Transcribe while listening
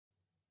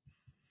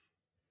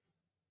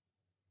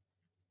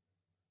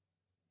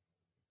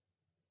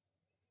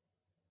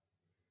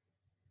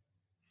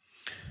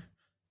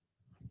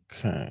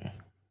Okay.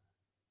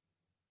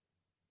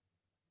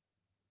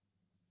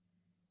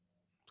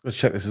 Let's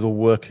check this is all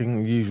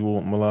working.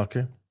 Usual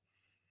malarkey.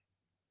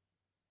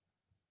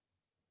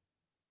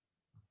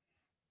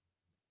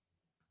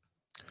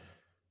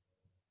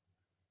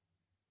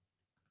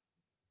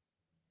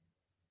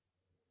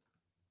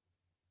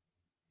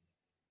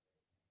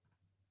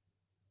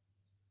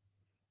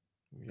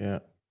 Yeah.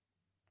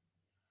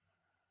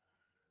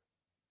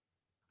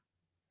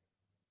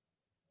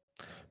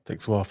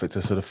 Takes a while for it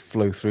to sort of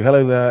flow through.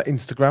 Hello there,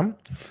 Instagram.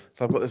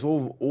 So I've got this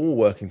all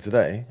working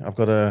today. I've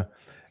got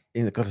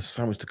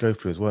so much to go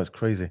through as well. It's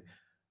crazy.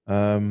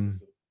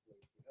 Um,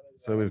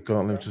 so we've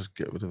got. Let me just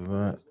get rid of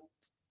that.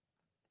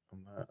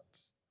 And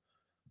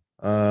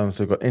that.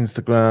 So we've got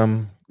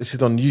Instagram. This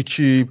is on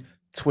YouTube,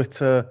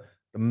 Twitter,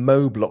 the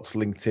Moblox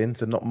LinkedIn.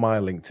 So not my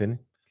LinkedIn.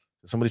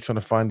 Somebody's trying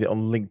to find it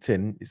on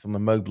LinkedIn. It's on the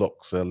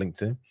Moblox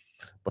LinkedIn,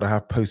 but I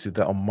have posted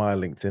that on my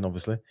LinkedIn,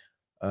 obviously.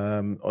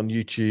 On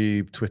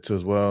YouTube, Twitter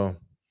as well.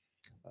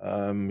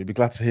 You'd be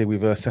glad to hear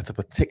we've set up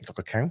a TikTok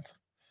account,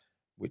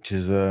 which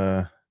is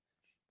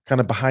kind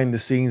of behind the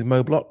scenes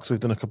Moblox. So we've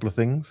done a couple of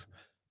things.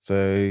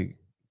 So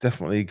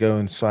definitely go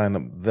and sign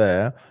up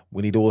there.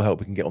 We need all the help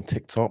we can get on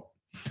TikTok.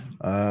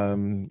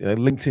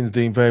 LinkedIn's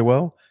doing very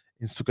well.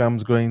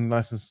 Instagram's growing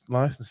nice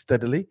and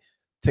steadily.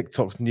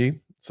 TikTok's new,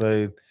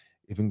 so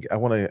even I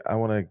want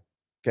to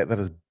get that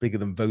as bigger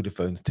than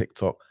Vodafone's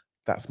TikTok.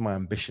 That's my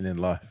ambition in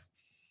life.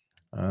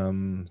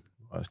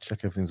 Let's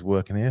check everything's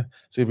working here.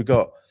 So we've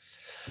got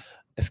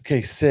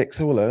SK6.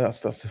 Oh, hello,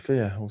 that's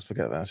Sophia. I always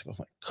forget that. She got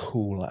like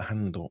cool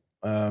handle.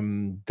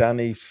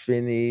 Danny,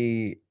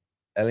 Finney,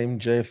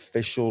 LMJ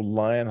Official,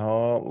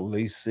 Lionheart,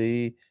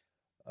 Lucy,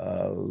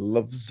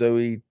 Love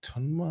Zoe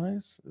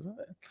Tunmise. Is that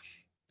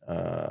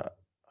it?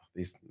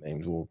 These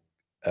names all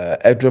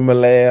Edra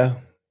Malaya.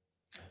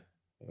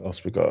 Who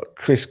else we got?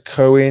 Chris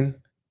Cohen.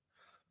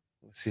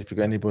 Let's see if we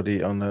got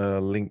anybody on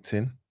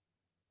LinkedIn.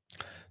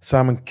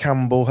 Simon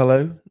Campbell,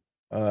 hello.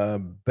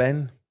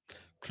 Ben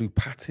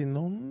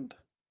Klupatinond.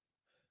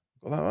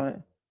 Got that right?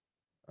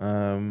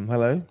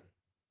 Hello.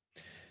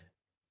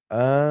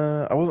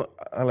 I wasn't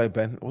hello,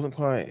 Ben. I wasn't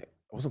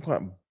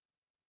quite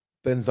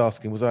Ben's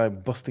asking, was I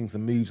busting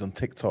some moves on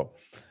TikTok?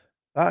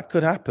 That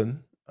could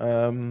happen.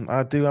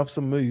 I do have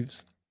some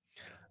moves.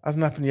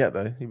 Hasn't happened yet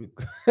though.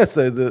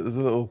 So there's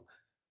a little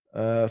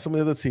some of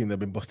the other team they've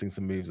been busting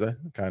some moves there,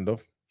 kind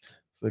of.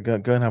 So go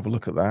and have a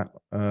look at that.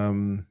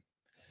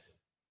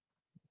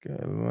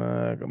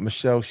 Got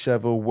Michelle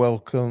Cheval,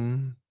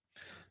 welcome.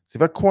 So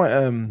you've had quite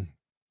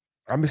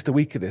I missed a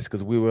week of this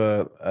because we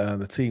were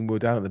the team we were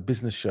down at the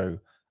business show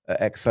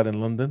at Excel in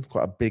London.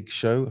 Quite a big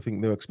show. I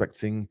think they were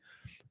expecting,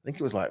 I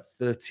think it was like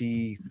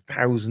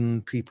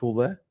 30,000 people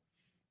there.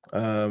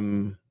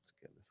 Let's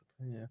get this up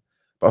here.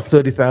 About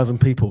 30,000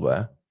 people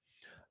there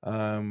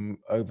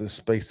over the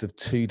space of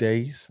 2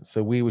 days.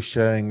 So we were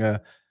sharing a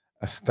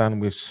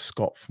stand with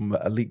Scott from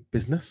Elite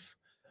Business.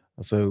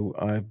 So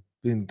I've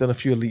done a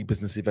few Elite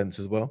Business events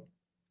as well.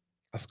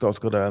 Scott's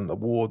got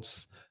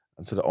awards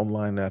and sort of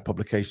online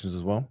publications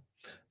as well.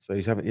 So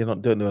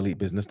don't know Elite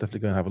Business, definitely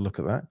go and have a look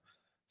at that.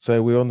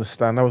 So we were on the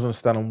stand. I was on the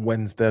stand on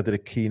Wednesday. I did a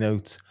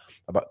keynote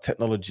about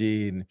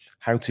technology and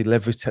how to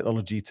leverage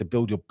technology to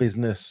build your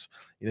business,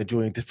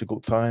 during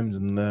difficult times.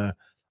 And I'll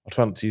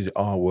try not to use the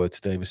R word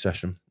today,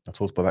 recession. I've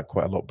talked about that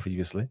quite a lot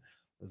previously.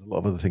 There's a lot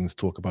of other things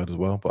to talk about as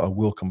well, but I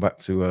will come back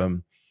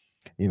to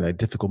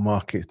difficult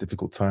markets,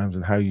 difficult times,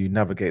 and how you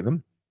navigate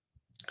them.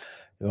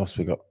 Who else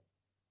we got?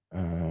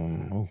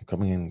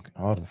 Coming in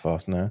hard and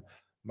fast now.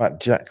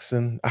 Matt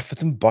Jackson,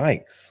 Atherton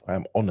Bikes. I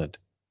am honoured.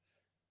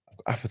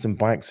 Atherton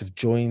Bikes have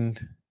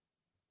joined.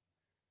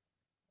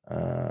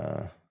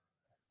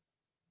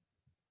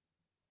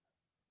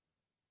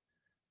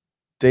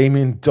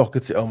 Damien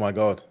Doherty. Oh my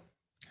God.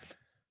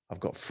 I've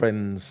got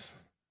friends,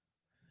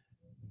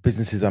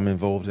 businesses I'm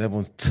involved in.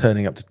 Everyone's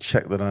turning up to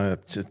check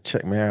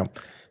me out.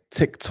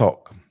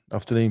 TikTok.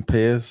 Afternoon,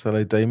 Piers.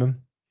 Hello, Damon.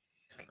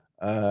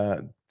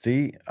 I'm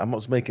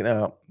not making it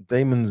out.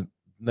 Damon's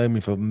known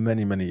me for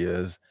many, many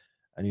years,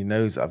 and he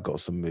knows that I've got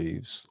some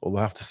moves. Although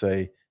I have to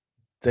say,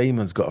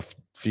 Damon's got a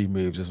few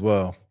moves as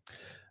well.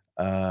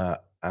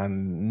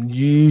 And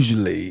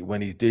usually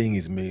when he's doing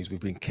his moves, we've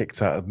been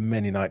kicked out of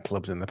many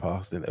nightclubs in the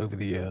past and over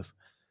the years.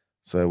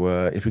 So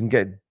if we can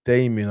get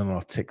Damien on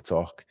our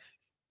TikTok,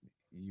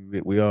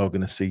 we are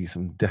going to see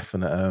some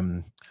definite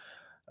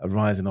a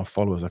rise in our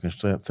followers. I can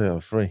say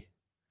that free.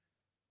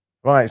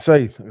 Right,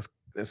 so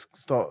let's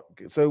start.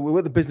 So we were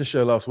at the business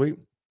show last week.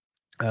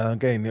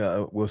 Again,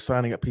 we're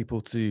signing up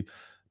people to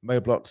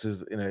Moblox.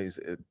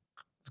 It's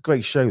a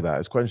great show. That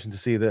it's quite interesting to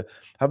see that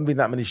haven't been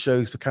that many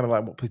shows for kind of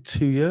like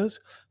 2 years.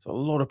 So a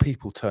lot of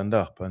people turned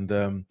up, and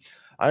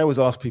I always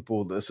ask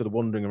people that are sort of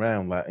wandering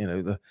around, like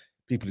the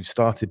people who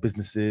started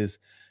businesses,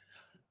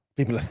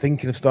 people are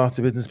thinking of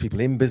starting a business,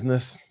 people in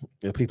business,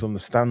 people on the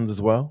stands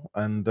as well.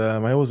 And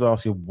I always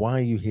ask you, why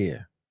are you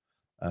here?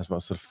 That's my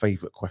sort of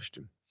favorite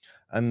question.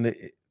 And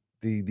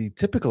the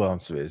typical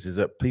answer is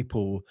that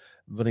people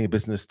running a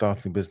business,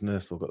 starting a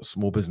business, or got a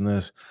small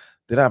business,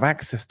 they don't have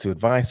access to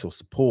advice or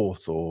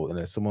support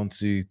or someone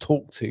to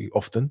talk to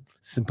often.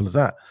 Simple as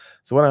that.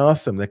 So when I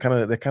ask them, they're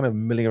kind of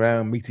milling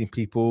around, meeting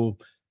people,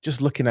 just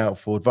looking out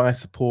for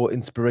advice, support,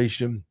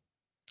 inspiration.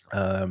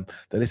 They're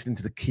listening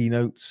to the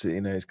keynotes.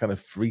 It's kind of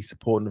free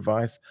support and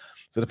advice.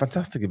 So they're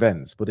fantastic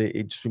events, but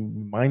it just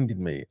reminded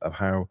me of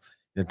how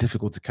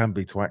difficult it can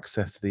be to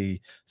access the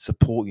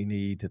support you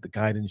need, the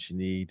guidance you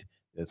need,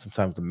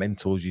 sometimes the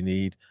mentors you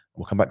need.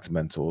 We'll come back to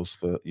mentors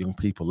for young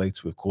people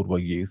later with Caldwell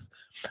Youth.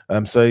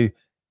 So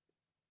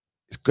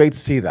it's great to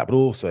see that, but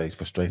also it's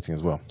frustrating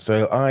as well.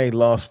 So I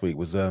last week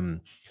was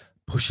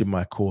pushing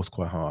my course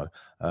quite hard.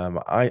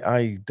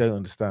 I don't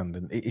understand,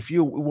 and if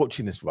you're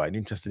watching this right and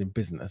interested in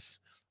business,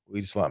 or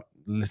you just like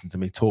listen to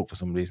me talk for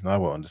some reason I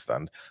won't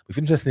understand. But if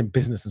you're interested in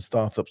business and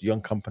startups,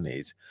 young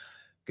companies,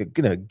 get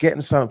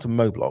them signed up to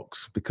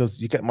Moblox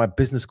because you get my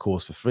business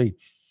course for free.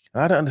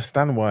 And I don't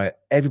understand why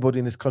everybody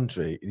in this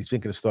country who's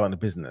thinking of starting a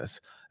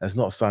business has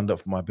not signed up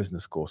for my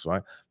business course,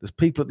 right? There's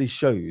people at these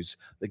shows,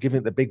 they're giving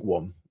it the big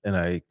one,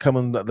 come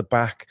on at the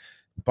back,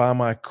 buy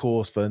my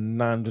course for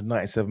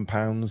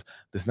 £997.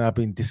 There's now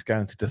been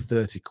discounted to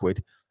 30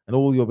 quid. And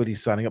all you're really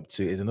signing up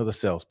to is another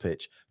sales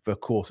pitch for a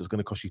course that's going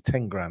to cost you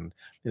 10 grand.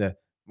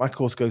 My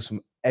course goes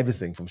from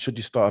everything from should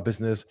you start a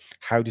business,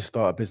 how do you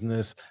start a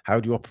business, how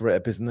do you operate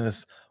a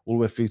business, all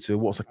the way through to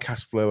what's a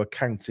cash flow,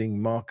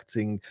 accounting,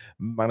 marketing,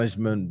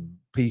 management,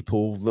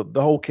 people,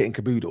 the whole kit and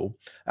caboodle.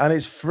 And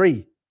it's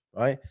free,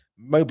 right?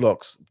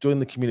 Moblox, join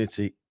the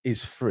community,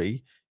 is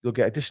free. You'll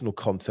get additional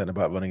content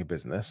about running a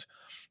business.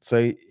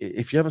 So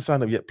if you haven't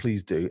signed up yet,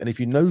 please do. And if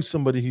you know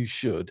somebody who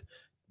should,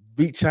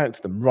 reach out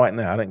to them right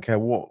now. I don't care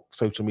what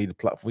social media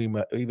platform,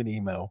 email, or even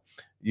email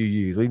you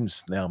use, or even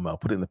snail mail,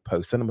 put it in the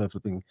post, send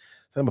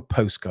them a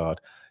postcard.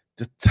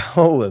 Just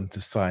tell them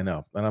to sign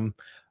up. And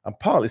I'm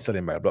partly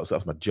selling Moblox, so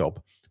that's my job.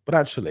 But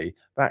actually,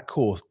 that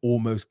course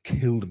almost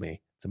killed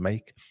me to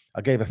make.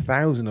 I gave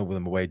 1,000 of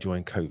them away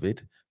during COVID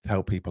to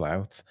help people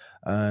out,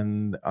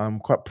 and I'm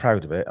quite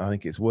proud of it. I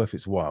think it's worth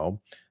its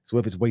while. It's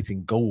worth its weight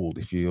in gold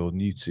if you're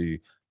new to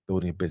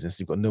building a business.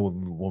 You've got no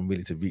one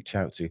really to reach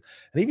out to,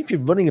 and even if you're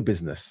running a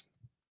business.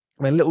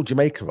 I mean, Little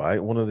Jamaica,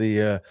 right? One of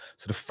the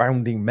sort of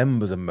founding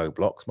members of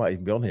Moblox might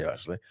even be on here.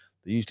 Actually,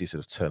 they usually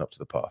sort of turn up to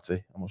the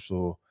party. I'm not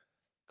sure.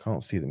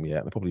 Can't see them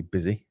yet. They're probably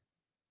busy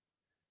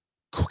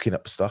cooking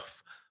up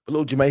stuff. But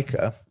Little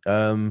Jamaica,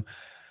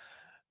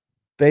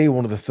 they were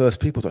one of the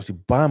first people to actually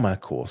buy my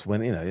course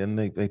when and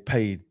they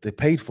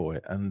paid for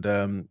it,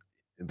 and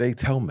they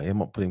tell me, I'm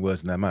not putting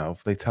words in their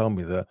mouth, they tell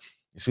me that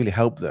it's really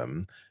helped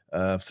them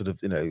sort of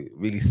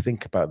really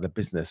think about their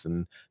business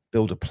and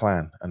build a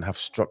plan and have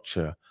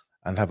structure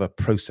and have a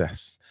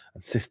process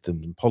and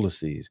systems and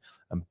policies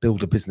and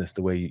build a business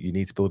the way you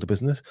need to build a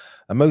business.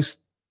 And most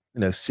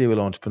serial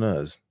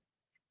entrepreneurs,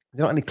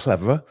 they're not any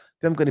cleverer.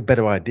 They haven't got any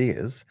better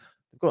ideas.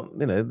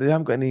 They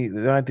haven't got any.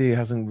 The idea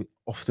hasn't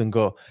often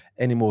got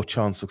any more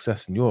chance of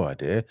success than your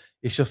idea.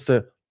 It's just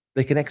that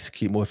they can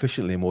execute more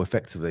efficiently and more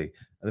effectively,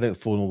 and they don't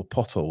fall in all the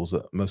potholes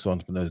that most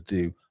entrepreneurs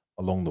do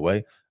along the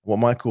way. What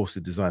my course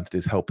is designed to do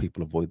is help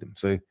people avoid them.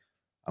 So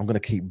I'm going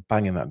to keep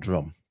banging that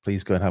drum.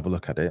 Please go and have a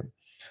look at it.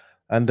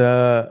 And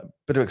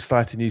bit of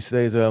exciting news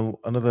today is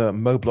another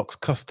Moblox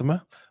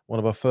customer, one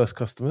of our first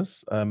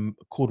customers,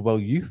 Caldwell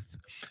Youth.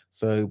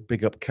 So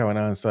big up Karen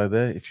Ironside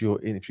there. If you're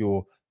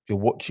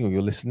watching or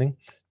you're listening,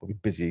 we'll be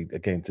busy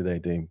again today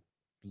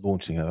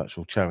launching an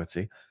actual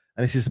charity.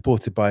 And this is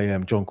supported by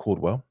John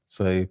Caldwell.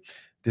 So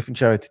different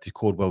charity to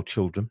Caldwell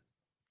Children.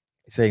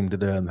 It's aimed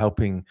at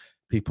helping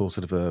people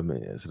sort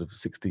of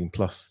 16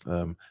 plus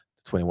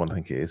 21, I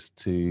think it is,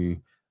 to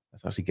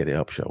let's actually get it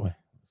up, shall we?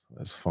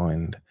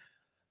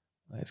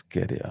 Let's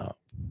get it up.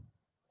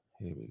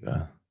 Here we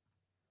go.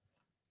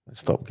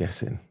 Let's stop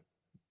guessing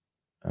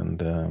and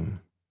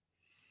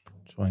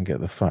try and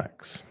get the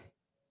facts.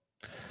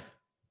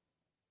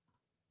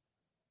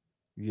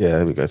 Yeah,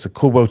 there we go. So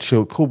Caldwell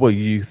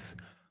Youth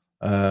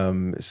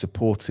is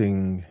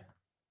supporting.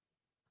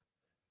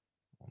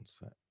 One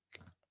sec.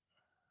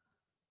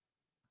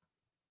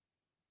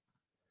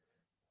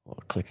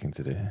 What clicking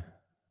to do?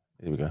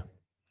 Here we go.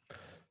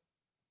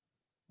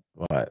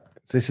 Right.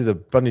 So this is a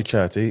brand new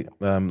charity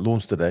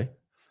launched today.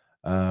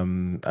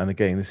 And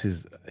again, this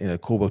is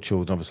Caldwell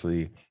Children.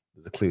 Obviously,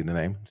 there's a clue in the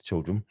name. It's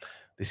children.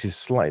 This is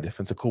slightly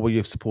different. So Caldwell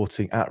Youth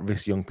supporting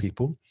at-risk young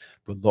people.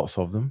 There are lots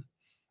of them.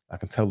 I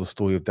can tell the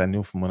story of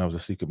Daniel from when I was a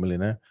secret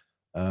millionaire.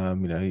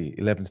 11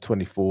 to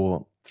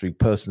 24 through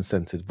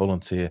person-centered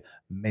volunteer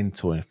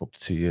mentoring for up to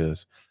 2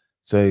 years.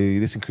 So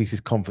this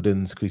increases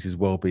confidence, increases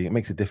well-being. It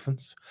makes a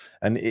difference.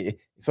 And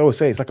it's always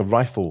say it's like a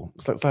rifle.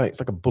 It's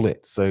like a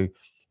bullet. So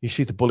you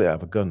shoot a bullet out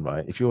of a gun,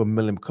 right? If you're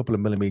a couple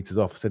of millimeters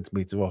off, a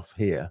centimeter off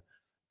here,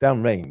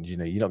 down range,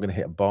 you're not going to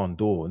hit a barn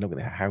door. You're not going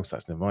to hit a house.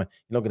 That's never mind.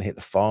 You're not going to hit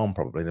the farm,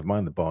 probably. Never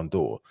mind the barn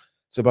door.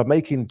 So by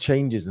making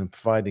changes and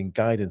providing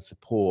guidance,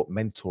 support,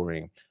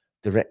 mentoring,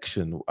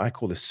 direction, I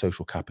call this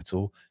social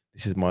capital.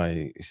 This is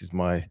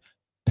my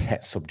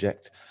pet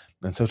subject.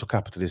 And social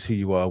capital is who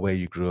you are, where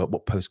you grew up,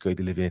 what postcode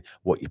you live in,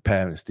 what your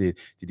parents did.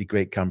 Did your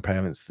great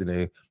grandparents,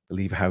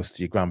 leave a house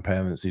to your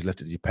grandparents? So you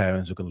left it to your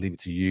parents, who are going to leave it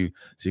to you.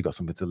 So you got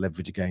something to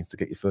leverage against to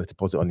get your first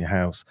deposit on your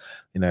house.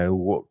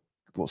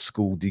 What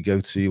school do you go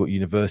to? What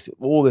university?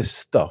 All this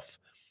stuff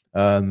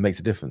makes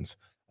a difference.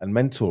 And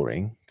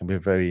mentoring can be a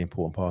very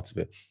important part of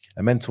it.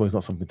 And mentoring is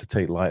not something to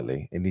take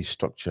lightly. It needs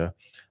structure,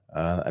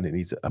 and it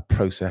needs a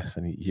process,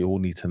 and you all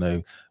need to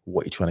know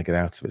what you're trying to get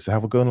out of it. So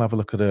go and have a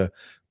look at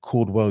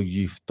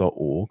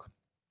caldwellyouth.org.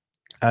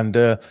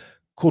 And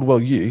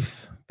Caldwell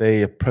Youth,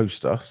 they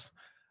approached us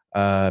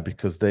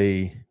because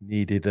they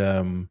needed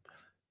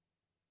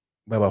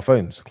mobile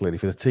phones, clearly,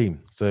 for the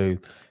team. So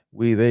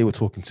they were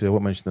talking to, I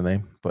won't mention the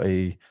name, but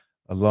a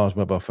large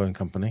mobile phone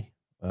company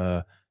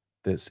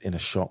that's in a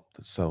shop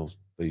that sells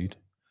food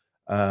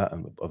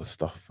and other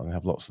stuff, and they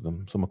have lots of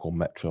them. Some are called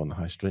Metro on the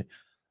high street.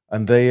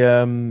 And they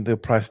were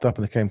priced up,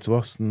 and they came to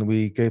us, and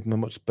we gave them a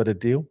much better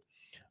deal.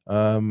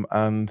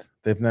 And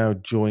they've now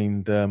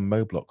joined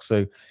Moblox.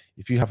 So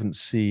if you haven't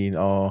seen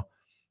our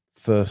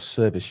first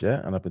service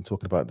yet, and I've been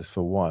talking about this for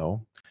a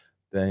while,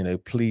 then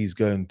please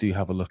go and do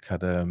have a look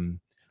at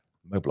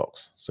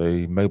Moblox. So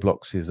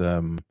Moblox is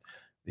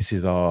this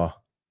is our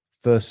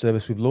first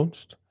service we've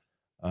launched.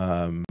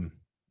 Probably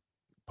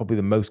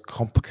the most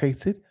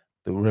complicated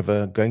that we're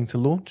ever going to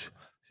launch.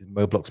 This is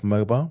Moblox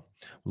Mobile.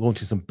 We're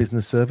launching some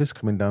business service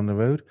coming down the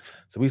road.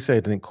 So we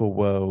saved, I think,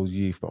 Caldwell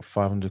Youth about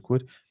 500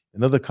 quid.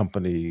 Another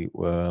company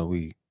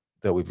we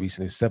dealt with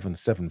recently, seven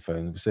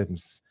phones, we saved them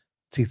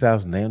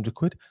 2,800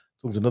 quid.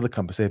 Talking to another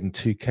company, saved them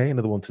 2K.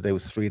 Another one today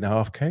was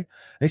 3.5K. And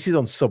this is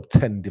on sub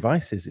 10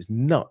 devices. It's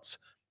nuts.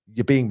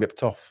 You're being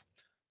ripped off.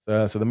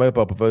 So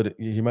the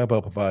your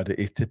mobile provider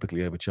is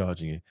typically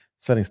overcharging you,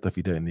 selling stuff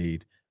you don't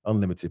need,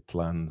 unlimited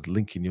plans,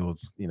 linking your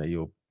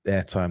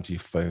airtime to your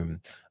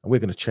phone, and we're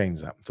going to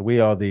change that. So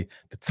we are the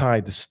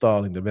Tide, the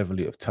Starling, the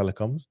Revolut of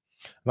telecoms.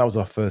 And that was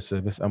our first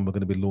service, and we're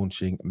going to be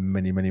launching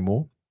many, many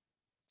more.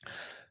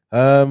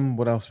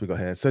 What else we got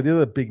here? So the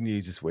other big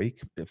news this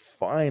week,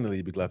 finally,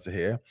 you'll be glad to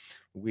hear,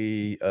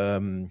 we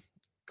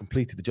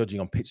completed the judging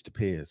on Pitch to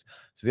Peers.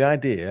 So the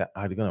idea,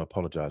 I'm going to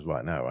apologize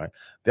right now, right?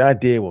 The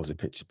idea was a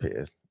Pitch to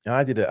Peers.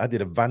 I did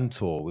a van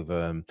tour with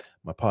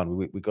my partner.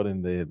 We got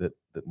in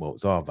well, it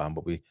was our van,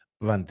 but we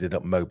branded it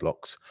up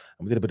Moblox,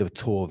 and we did a bit of a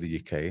tour of the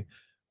UK.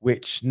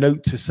 Which,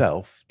 note to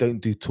self, don't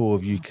do tour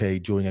of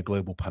UK during a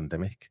global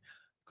pandemic,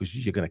 because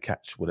you're going to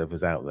catch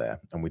whatever's out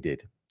there, and we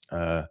did.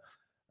 And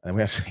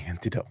we actually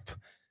ended up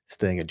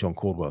staying at John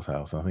Caldwell's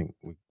house. I think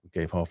we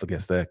gave half the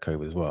guests their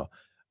COVID as well,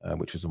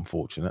 which was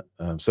unfortunate.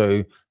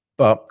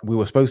 But we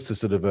were supposed to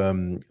sort of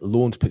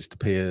launch Pitch to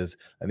Peers,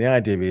 and the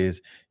idea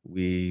is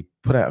we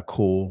put out a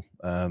call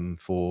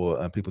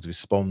for people to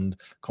respond,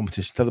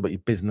 competition, tell us about your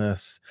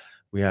business.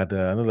 We had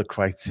another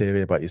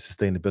criteria about your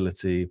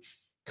sustainability,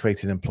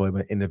 creating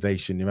employment,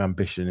 innovation, your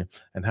ambition,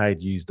 and how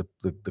you'd use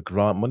the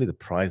grant money, the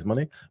prize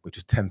money, which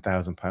was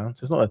 £10,000.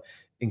 It's not an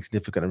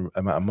insignificant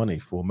amount of money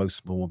for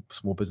most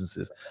small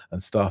businesses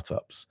and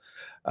startups.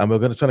 And we're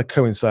going to try to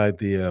coincide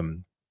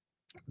the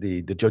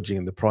judging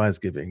and the prize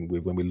giving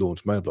with when we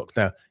launched Moblox.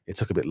 Now, it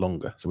took a bit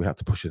longer, so we had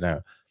to push it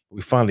out. But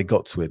we finally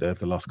got to it over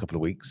the last couple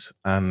of weeks,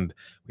 and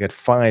we had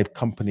 5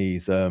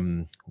 companies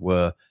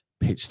were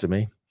pitched to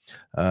me.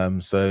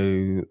 And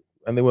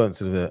they weren't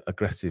sort of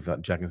aggressive,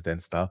 like Dragon's Den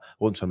style. I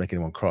wasn't trying to make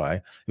anyone cry.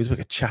 It was like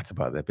a chat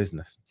about their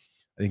business.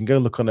 And you can go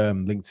look on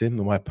LinkedIn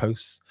on my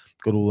posts.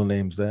 Got all the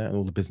names there and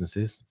all the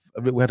businesses.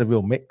 We had a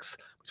real mix,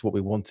 which is what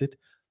we wanted.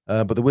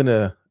 But the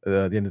winner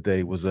at the end of the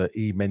day was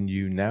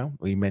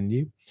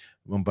eMenu,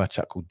 run by a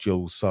chap called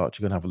Joel Sarch.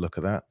 You're going to have a look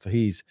at that. So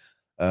he's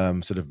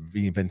sort of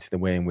reinventing the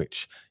way in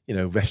which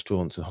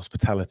restaurants and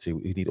hospitality,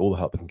 who need all the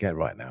help they can get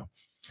right now,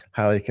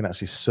 how they can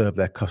actually serve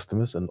their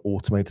customers and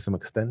automate to some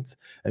extent.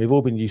 And we've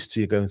all been used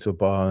to going to a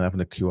bar and having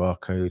a QR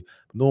code.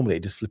 Normally,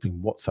 just flipping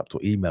WhatsApp or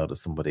email to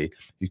somebody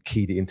who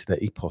keyed it into their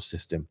EPOS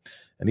system.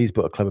 And he's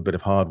built a clever bit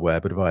of hardware,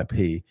 a bit of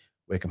IP,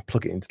 where he can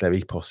plug it into their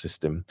EPOS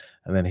system,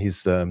 and then his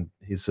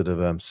sort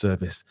of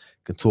service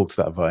can talk to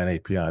that via an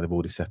API they've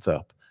already set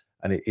up.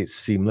 And it's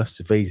seamless.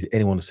 It's very easy for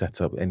anyone to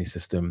set up any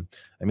system.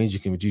 It means you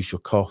can reduce your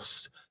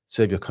costs,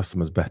 serve your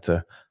customers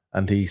better.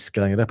 And he's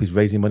scaling it up. He's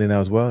raising money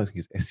now as well. I think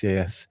it's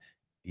SCAS,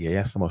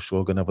 EAS, I'm not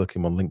sure. Going to have a look at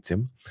him on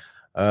LinkedIn.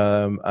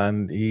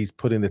 And he's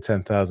putting the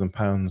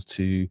 £10,000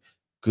 to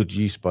good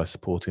use by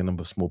supporting a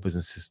number of small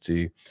businesses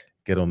to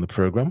get on the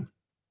program.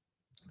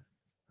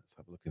 Let's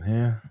have a look in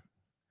here.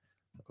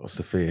 I've got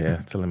Sophia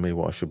here telling me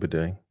what I should be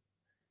doing.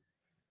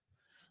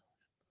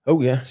 Oh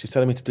yeah, she's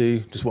telling me to do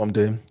just what I'm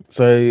doing.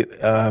 So,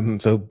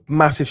 so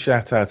massive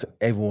shout out to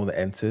everyone that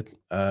entered.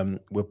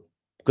 We're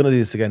going to do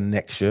this again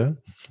next year.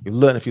 We've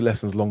learned a few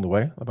lessons along the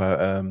way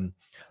about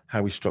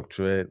how we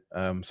structure it.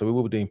 So we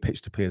will be doing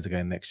Pitch to Peers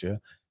again next year.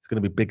 It's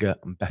going to be bigger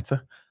and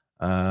better,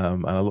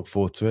 and I look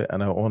forward to it.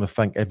 And I want to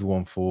thank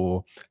everyone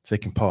for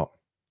taking part.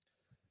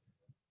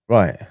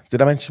 Right?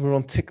 Did I mention we're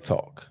on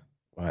TikTok?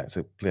 Right.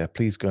 So yeah,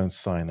 please go and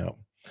sign up.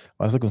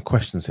 I was looking at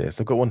questions here.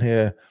 So I've got one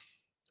here.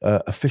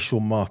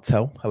 Official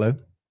Martel, hello.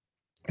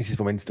 This is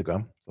from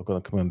Instagram. So I've got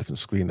it coming on a different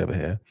screen over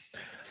here.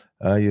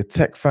 Your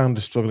tech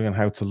founder struggling on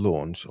how to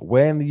launch.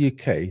 Where in the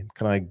UK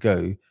can I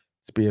go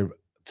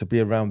to be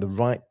around the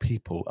right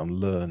people and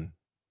learn?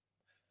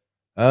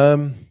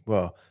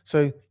 Well,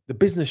 so the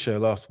business show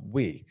last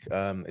week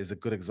is a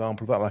good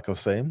example of that. Like I was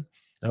saying,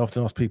 I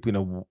often ask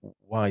people,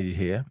 why are you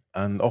here?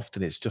 And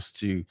often it's just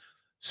to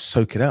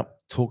soak it up,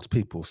 talk to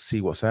people, see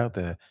what's out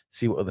there,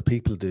 see what other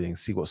people are doing,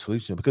 see what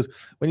solution. Because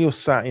when you're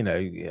sat, and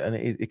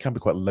it can be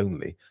quite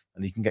lonely,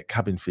 and you can get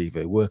cabin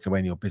fever working away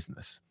in your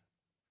business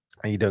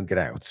and you don't get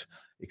out,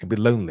 it can be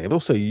lonely. And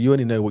also, you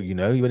only know what you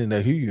know, you only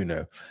know who you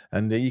know.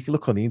 And you can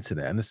look on the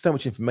internet, and there's so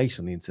much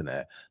information on the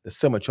internet, there's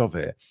so much of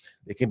it.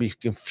 It can be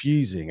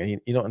confusing,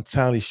 and you're not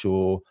entirely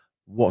sure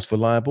what's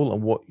reliable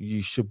and what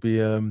you should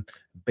be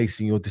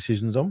basing your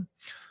decisions on.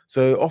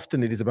 So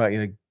often it is about,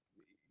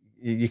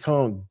 you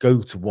can't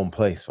go to one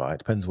place, right? It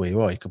depends where you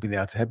are. You could be in the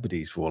Outer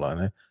Hebrides for all I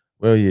know.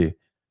 Where are you?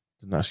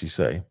 Doesn't actually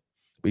say.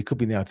 But he could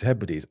be in the Outer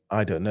Hebrides.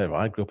 I don't know.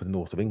 I grew up in the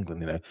north of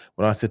England.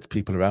 When I said to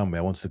people around me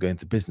I wanted to go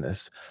into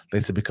business, they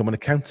said become an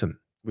accountant,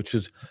 which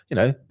was,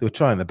 they were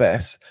trying their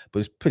best, but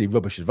it's pretty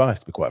rubbish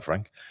advice to be quite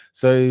frank.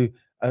 So,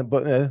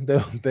 but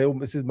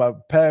this is my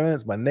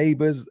parents, my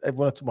neighbours,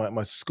 everyone at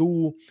my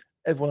school,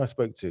 everyone I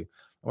spoke to. And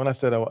when I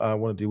said I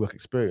want to do work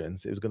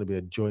experience, it was going to be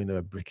a joiner,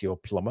 a brickie, or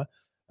plumber,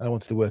 and I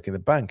wanted to work in the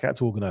bank. I had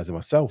to organise it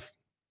myself.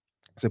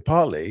 So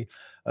partly,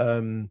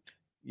 um,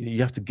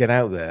 you have to get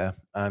out there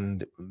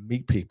and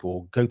meet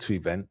people, go to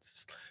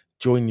events,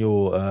 join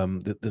your.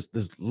 There's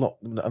a lot.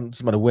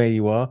 Doesn't matter where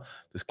you are.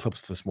 There's clubs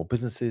for small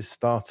businesses,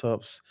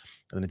 startups,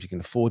 and then if you can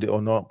afford it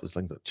or not, there's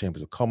things like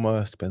chambers of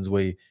commerce. Depends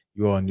where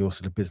you are in your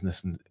sort of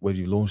business and whether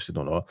you launched it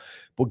or not.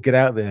 But get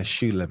out there,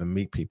 shoe leather,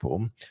 meet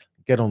people,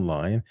 get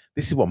online.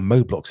 This is what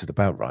Moblocks is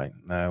about, right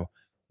now.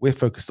 We're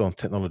focused on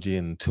technology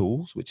and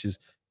tools, which is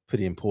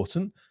pretty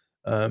important.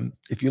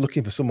 If you're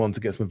looking for someone to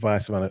get some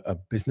advice around a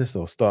business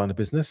or starting a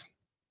business,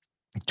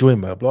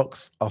 join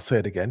Merblocks. I'll say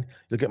it again.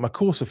 You'll get my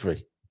course for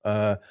free,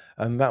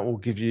 and that will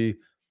give you.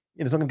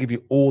 It's not going to give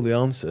you all the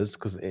answers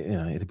because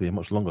it'll be a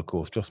much longer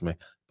course. Trust me.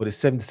 But it's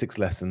 76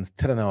 lessons,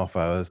 10.5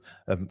 hours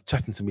of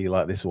chatting to me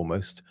like this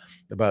almost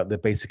about the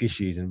basic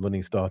issues in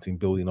running, starting,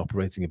 building,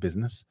 operating a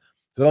business.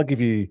 So that'll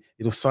give you.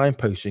 It'll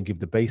signpost you and give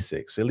the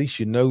basics. So at least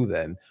you know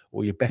then,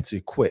 or you're better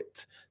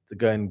equipped to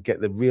go and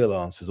get the real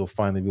answers or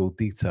find the real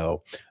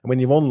detail. And when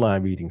you're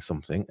online reading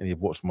something and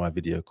you've watched my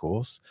video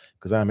course,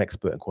 because I'm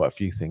expert in quite a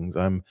few things.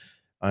 I'm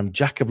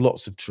jack of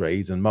lots of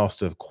trades and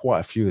master of quite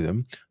a few of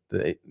them.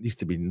 That it used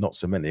to be not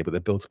so many, but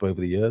they're built up over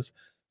the years.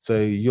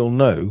 So you'll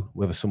know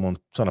whether someone's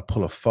trying to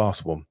pull a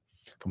fast one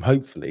from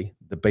hopefully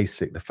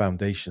the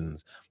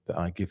foundations that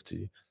I give to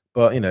you.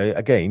 But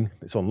again,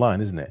 it's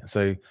online, isn't it?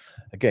 So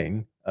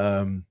again,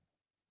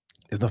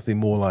 there's nothing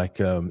more like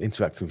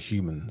interacting with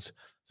humans.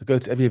 So go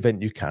to every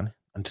event you can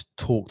and just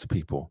talk to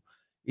people.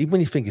 Even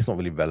when you think it's not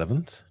really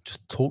relevant,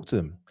 just talk to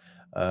them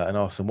and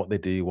ask them what they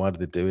do, why do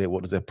they do it,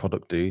 what does their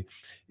product do.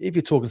 If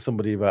you're talking to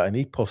somebody about an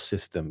EPOS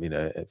system,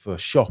 for a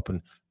shop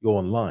and you're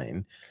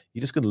online,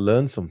 you're just going to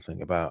learn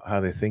something about how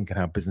they think and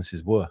how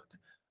businesses work.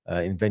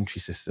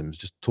 Inventory systems,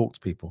 just talk to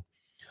people.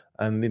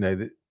 And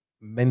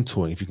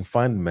mentoring, if you can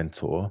find a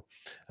mentor,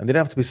 and they don't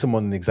have to be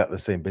someone in exactly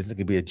the same business, it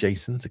could be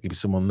adjacent, it could be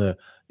someone that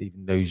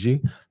even knows you,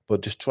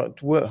 but just try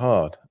to work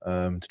hard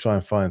to try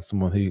and find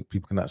someone who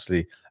people can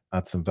actually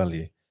add some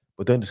value.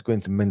 But don't just go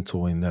into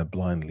mentoring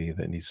blindly.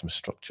 That needs some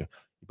structure.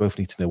 You both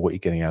need to know what you're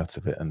getting out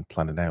of it and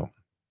plan it out.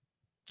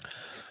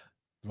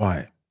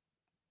 Right.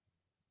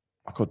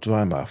 I got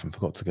dry mouth and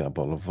forgot to get a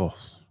bottle of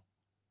Voss.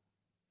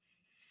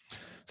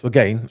 So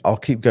again, I'll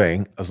keep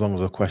going as long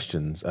as there are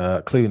questions.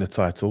 Clue in the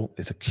title,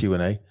 it's a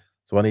Q&A.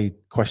 So I need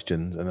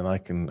questions and then I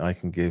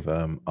can give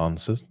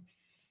answers.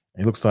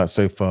 It looks like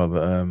so far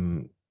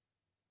that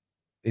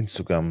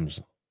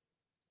Instagram's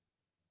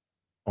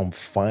on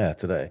fire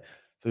today.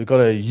 So we've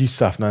got a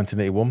Yusuf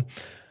 1981.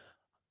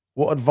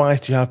 What advice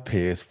do you have,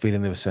 Piers,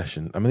 feeling the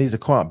recession? I mean, these are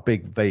quite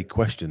big, vague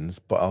questions,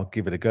 but I'll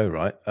give it a go,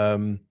 right? I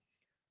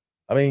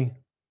mean,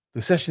 the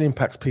recession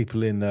impacts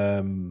people in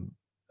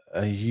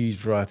a huge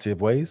variety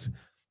of ways,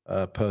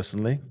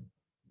 personally.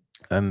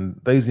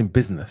 And those in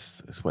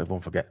business, is what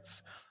everyone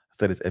forgets. I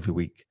say this every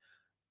week,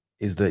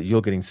 is that you're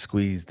getting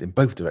squeezed in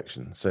both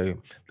directions. So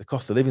the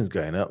cost of living is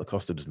going up, the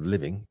cost of just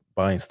living,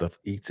 buying stuff,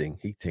 eating,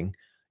 heating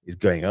is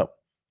going up.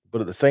 But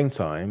at the same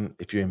time,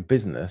 if you're in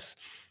business,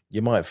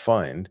 you might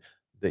find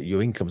that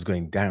your income's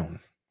going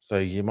down. So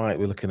you might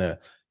be looking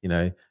at,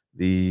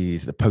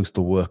 the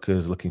postal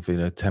workers looking for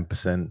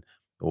 10%,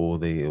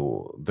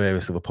 or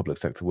various other public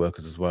sector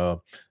workers as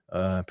well.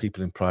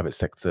 People in private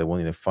sector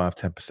wanting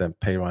 5-10%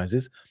 pay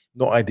rises.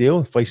 Not ideal.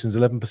 Inflation's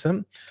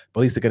 11%, but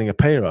at least they're getting a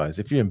pay rise.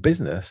 If you're in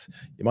business,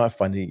 you might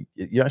find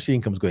your actually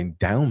income's going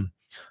down.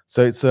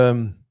 So it's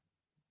the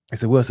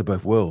worst of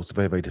both worlds.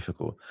 Very, very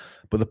difficult.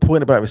 But the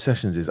point about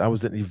recessions is I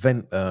was at an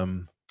event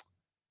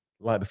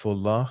like before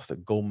last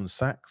at Goldman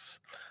Sachs.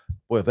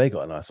 Boy, have they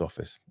got a nice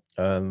office.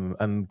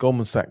 And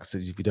Goldman Sachs,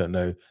 if you don't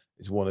know,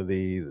 It's one of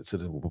the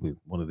sort of probably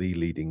one of the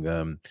leading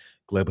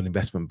global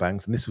investment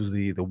banks, and this was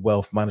the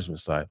wealth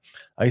management side.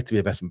 I used to be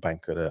an investment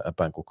banker at a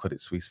bank called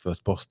Credit Suisse,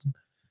 First Boston,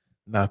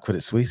 now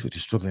Credit Suisse, which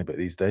is struggling a bit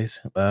these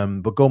days.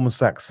 But Goldman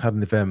Sachs had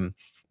an event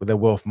with their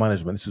wealth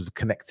management. This was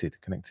Connected.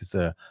 Connected is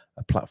a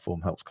platform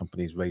helps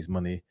companies raise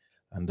money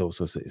and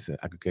also it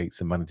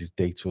aggregates and manages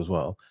data as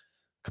well,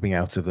 coming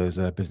out of those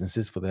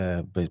businesses for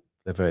their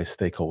various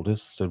stakeholders.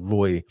 So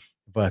Roy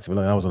invited me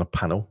along. I was on a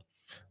panel,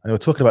 and they were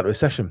talking about the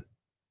recession.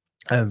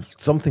 And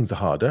some things are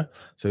harder.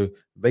 So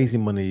we're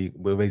raising money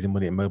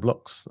in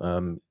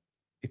Moblox.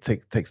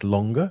 It takes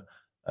longer.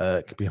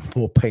 It can be a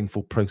more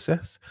painful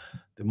process.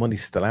 The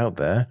money's still out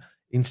there.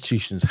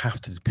 Institutions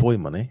have to deploy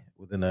money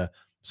within a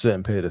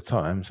certain period of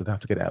time, so they have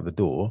to get it out the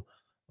door.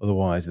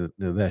 Otherwise,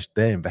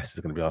 their investors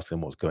are going to be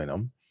asking what's going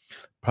on.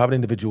 Private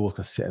individuals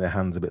can sit in their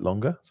hands a bit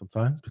longer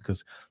sometimes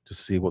because just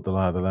to see what the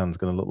lie of the land is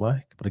going to look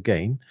like. But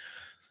again,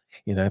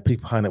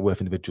 people high net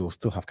worth individuals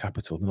still have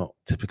capital. They're not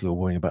typically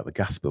worrying about the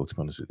gas bill, to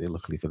be honest with you,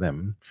 luckily for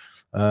them.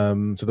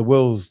 So the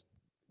world's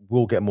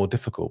will get more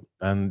difficult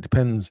and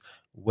depends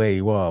where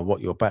you are,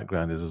 what your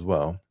background is as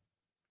well.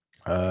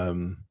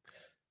 Um,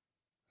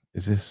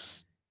 is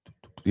this,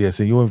 yeah,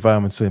 so your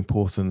environment's so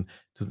important.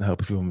 Doesn't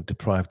help if you're in a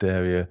deprived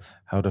area,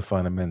 how to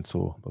find a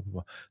mentor, blah, blah,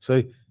 blah.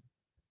 So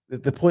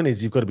the point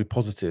is you've got to be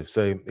positive.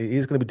 So it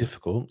is going to be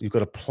difficult. You've got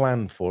to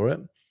plan for it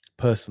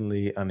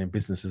personally and in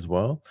business as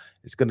well.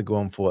 It's going to go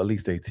on for at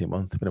least 18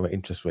 months, depending on where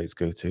interest rates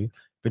go to.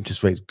 If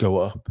interest rates go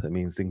up, that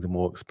means things are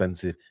more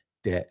expensive,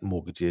 debt,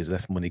 mortgages,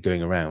 less money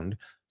going around.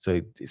 So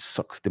it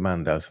sucks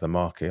demand out of the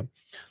market.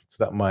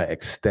 So that might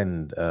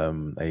extend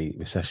a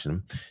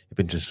recession if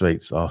interest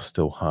rates are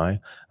still high,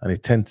 and they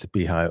tend to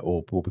be high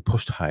or will be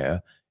pushed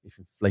higher if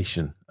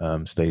inflation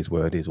stays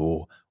where it is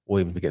or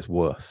even if it gets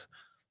worse.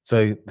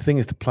 So the thing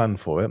is to plan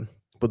for it.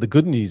 But the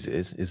good news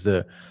is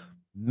that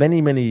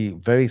many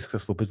very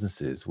successful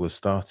businesses were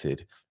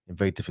started in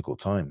very difficult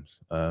times.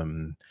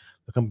 The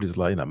companies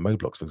like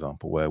Moblox, for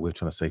example, where we're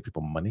trying to save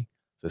people money.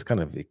 So it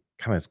kind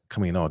of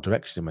coming in our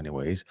direction in many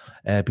ways.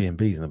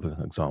 Airbnb is another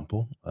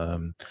example.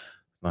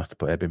 Nice to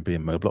put Airbnb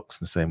and Moblox in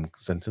the same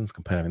sentence,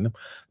 comparing them.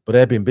 But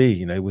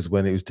Airbnb, was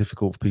when it was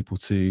difficult for people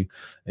to,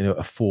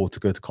 afford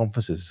to go to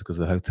conferences because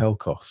of the hotel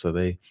costs. So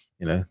they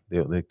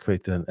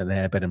created an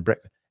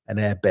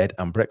airbed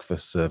and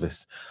breakfast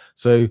service.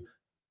 So,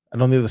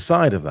 and on the other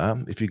side of that,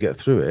 if you get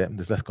through it,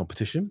 there's less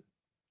competition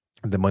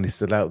and the money's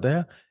still out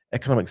there.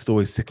 Economic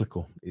story is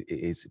cyclical.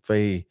 It's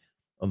very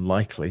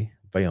unlikely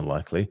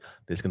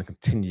that it's going to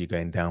continue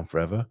going down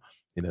forever.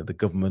 The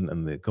government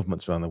and the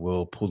governments around the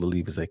world pull the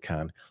levers they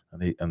can,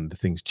 and the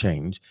things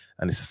change,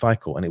 and it's a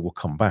cycle, and it will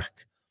come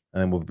back,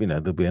 and then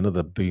there'll be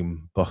another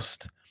boom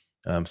bust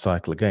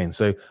cycle again.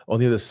 So on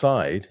the other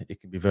side,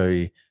 it can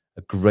be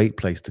a great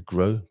place to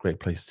grow, great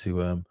place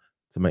to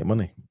make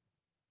money.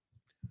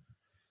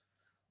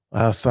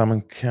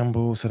 Simon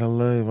Campbell said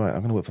hello. Right,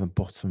 I'm going to work from the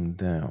bottom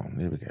down.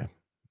 Here we go.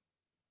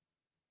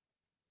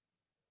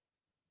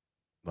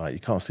 Right, you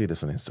can't see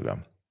this on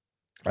Instagram.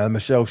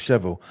 Michelle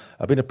Cheval,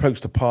 I've been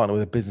approached to partner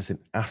with a business in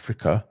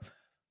Africa.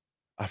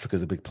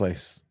 Africa's a big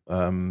place,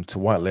 to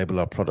white label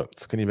our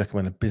products. Can you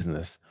recommend a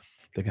business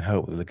that can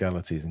help with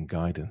legalities and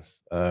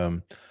guidance? Off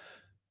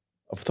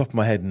the top of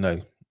my head, no,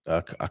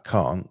 I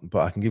can't, but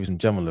I can give you some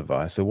general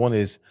advice. So one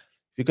is,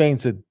 if you're going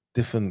to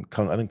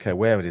I don't care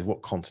where it is,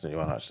 what continent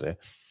you're on actually,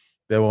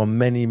 there are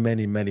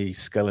many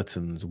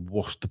skeletons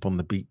washed upon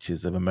the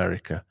beaches of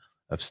America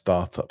of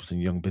startups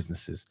and young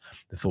businesses.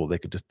 They thought they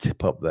could just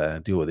tip up there,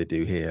 do what they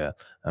do here,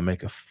 and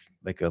make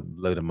a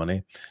load of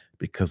money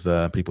because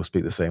people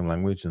speak the same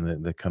language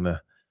and they kind of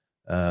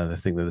they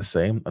think they're the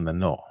same, and they're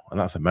not. And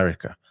that's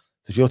America.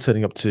 So if you're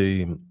turning up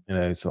to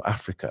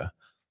Africa,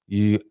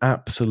 you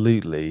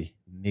absolutely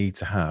need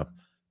to have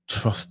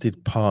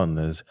trusted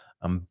partners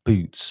and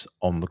boots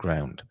on the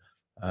ground.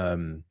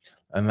 And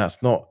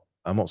that's not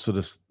I'm not sort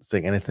of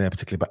saying anything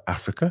particularly about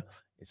Africa.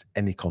 It's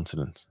any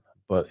continent.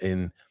 But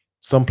in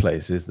some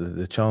places,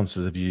 the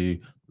chances of you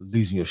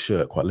losing your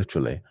shirt, quite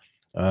literally,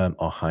 are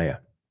higher.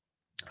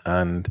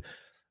 And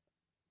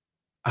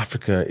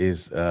Africa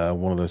is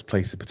one of those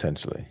places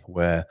potentially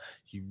where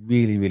you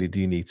really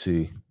do need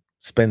to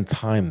spend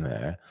time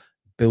there,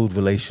 build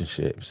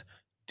relationships,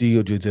 do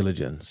your due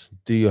diligence,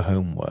 do your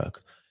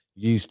homework,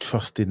 use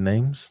trusted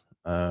names.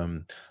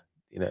 One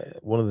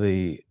of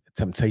the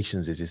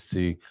temptations is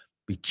to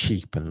be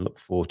cheap and look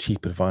for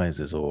cheap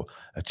advisors or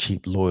a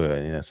cheap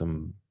lawyer,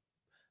 some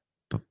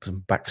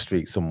back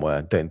street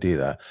somewhere. Don't do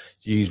that.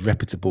 Use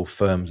reputable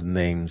firms and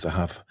names that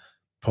have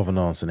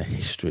provenance and a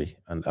history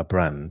and a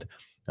brand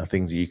and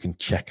things that you can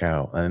check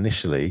out. And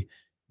initially,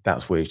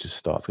 that's where you should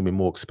start. It's going to be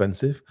more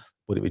expensive,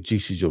 but it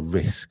reduces your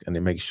risk and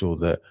it makes sure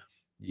that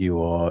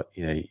you are,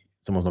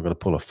 someone's not going to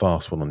pull a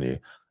fast one on you.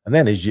 And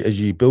then as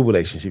you build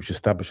relationships, you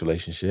establish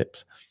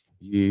relationships,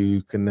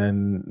 you can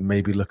then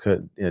maybe look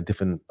at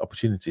different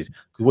opportunities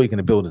because what you're going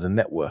to build is a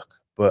network.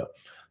 But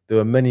there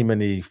are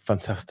many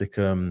fantastic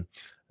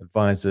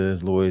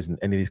advisors, lawyers in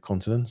any of these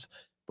continents,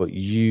 but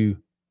you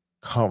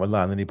can't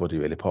rely on anybody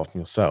really apart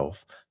from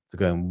yourself to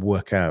go and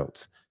work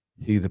out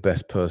who the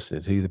best person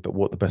is,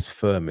 what the best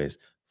firm is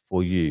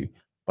for you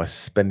by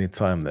spending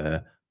time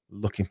there,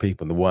 looking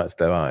people in the whites of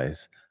their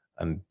eyes,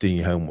 and doing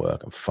your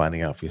homework and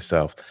finding out for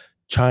yourself.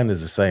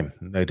 China's the same,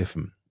 no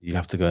different. You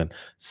have to go and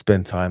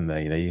spend time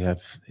there. You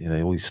have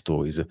all these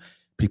stories of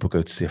people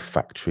go to see a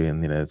factory,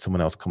 and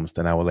someone else comes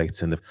an hour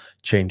later and they've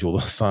changed all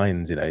the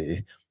signs.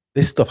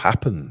 This stuff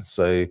happens.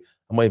 So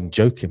I'm not even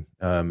joking.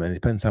 And it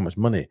depends how much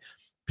money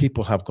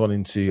people have gone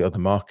into other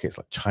markets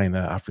like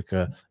China,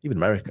 Africa, even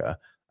America,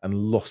 and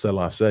lost their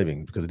life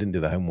savings because they didn't do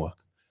their homework.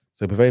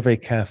 So be very, very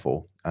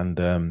careful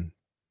and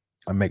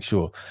make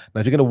sure.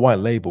 Now, if you're going to white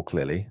label,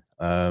 clearly,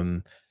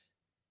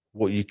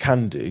 what you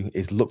can do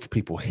is look for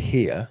people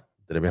here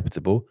that are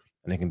reputable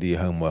and they can do your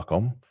homework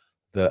on,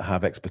 that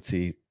have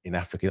expertise in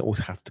Africa. You don't always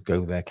have to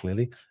go there,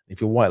 clearly. If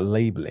you're white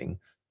labeling,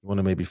 you want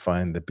to maybe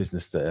find the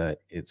business that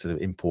it sort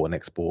of import and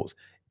exports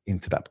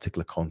into that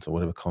particular continent,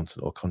 whatever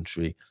continent or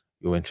country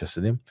you're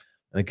interested in.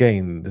 And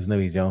again, there's no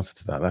easy answer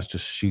to that. That's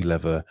just shoe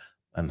leather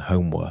and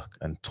homework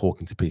and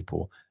talking to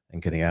people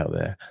and getting out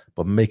there.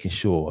 But making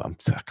sure,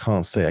 I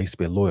can't say, I used to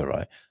be a lawyer,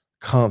 right?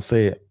 Can't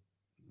say it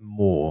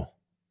more,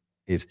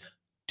 is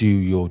do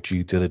your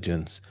due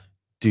diligence,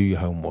 do your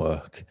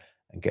homework,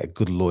 and get a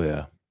good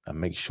lawyer and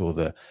make sure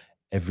that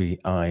every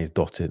I is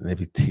dotted and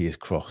every T is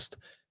crossed.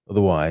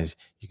 Otherwise,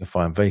 you can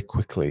find very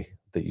quickly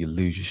that you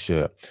lose your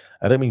shirt.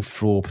 I don't mean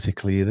fraud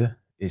particularly either.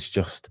 It's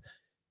just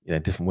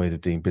different ways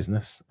of doing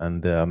business,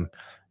 and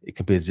it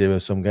can be a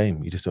zero-sum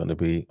game. You just don't want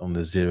to be on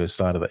the zero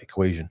side of that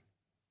equation.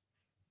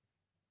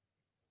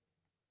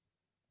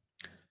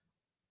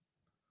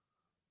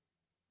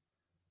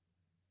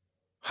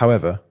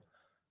 However,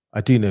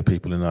 I do know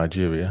people in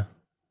Nigeria.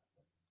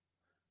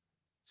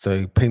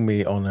 So ping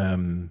me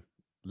on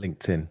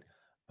LinkedIn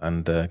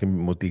and give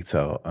me more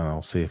detail, and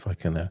I'll see if I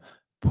can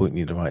point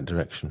you in the right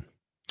direction.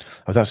 I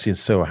was actually in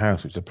Soho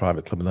House, which is a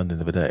private club in London,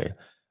 the other day,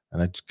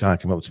 and a guy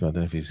came up to me. I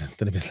don't know if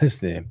he's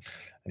listening,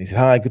 and he said,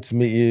 "Hi, good to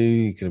meet you.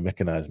 You can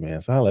recognize me." I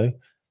said, "Hello,"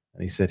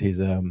 and he said his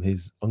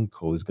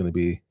uncle is going to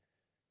be,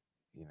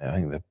 I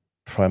think the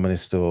prime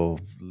minister or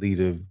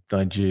leader of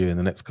Nigeria in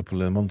the next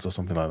couple of months or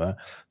something like that.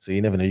 So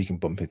you never know, you can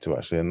bump into,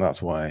 actually, and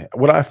that's why.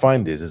 What I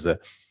find is that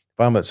if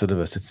I'm at sort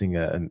of sitting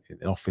in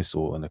an office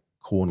or in a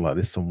corner like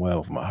this somewhere,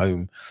 or from at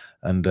home,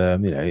 and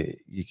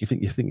you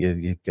think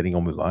you're getting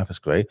on with life, that's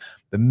great.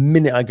 The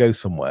minute I go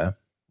somewhere,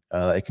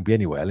 it can be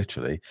anywhere,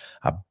 literally,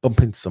 I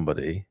bump into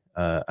somebody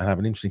and have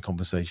an interesting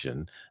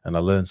conversation, and I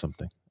learn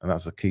something, and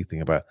that's the key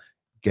thing about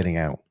getting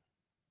out.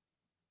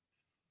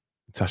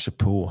 Natasha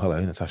Poole, hello,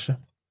 Natasha.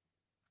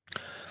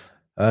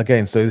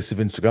 Again, so this is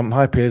Instagram.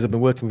 Hi, Piers. I've been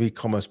working with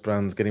e-commerce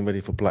brands getting ready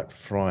for Black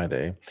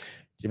Friday. Do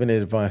you have any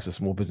advice for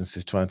small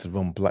businesses trying to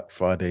run Black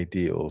Friday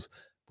deals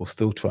while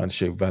still trying to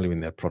show value in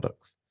their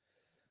products?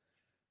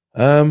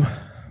 Um,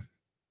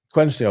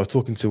 Quite interesting. I was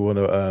talking to one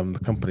of the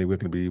company we're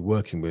going to be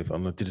working with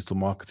on the digital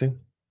marketing,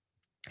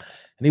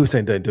 and he was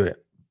saying, "Don't do it."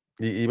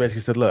 He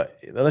basically said, "Look,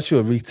 unless you're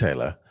a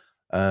retailer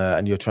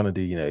and you're trying to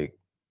do,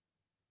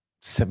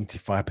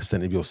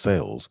 75% of your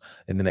sales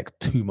in the next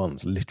 2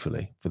 months,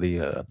 literally, for the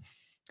year,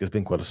 it's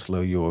been quite a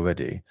slow year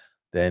already,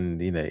 then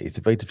it's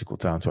a very difficult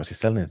time to actually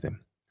sell anything.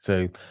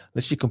 So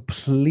unless you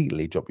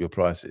completely drop your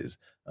prices,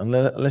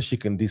 unless you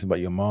can do something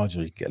about your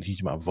margin, or you get a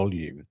huge amount of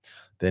volume,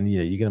 then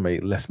you're going to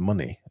make less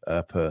money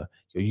per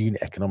your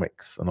unit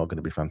economics are not going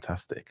to be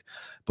fantastic.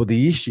 But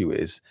the issue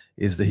is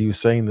that he was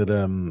saying that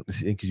I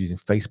think he's using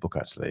Facebook,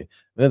 actually.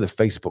 I know that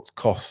Facebook's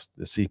cost,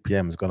 the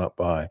CPM, has gone up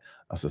by,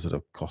 that's the sort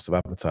of cost of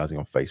advertising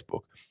on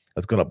Facebook,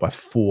 has gone up by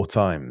 4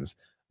 times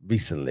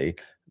recently.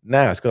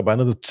 Now it's gone up by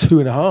another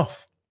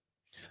 2.5.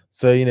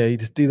 So, you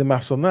just do the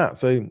maths on that.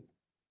 So it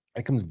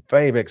becomes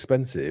very, very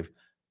expensive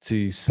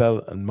to sell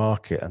and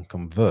market and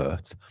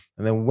convert.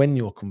 And then when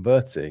you're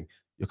converting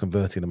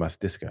at a massive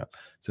discount.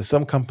 So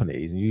some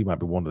companies, and you might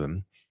be one of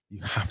them, you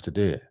have to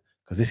do it,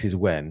 because this is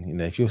when,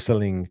 if you're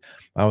selling,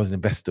 I was an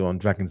investor on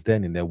Dragon's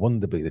Den in their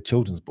Wonderby, the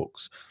children's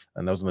books,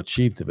 and I was on the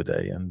Tube the other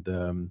day, and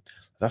I was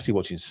actually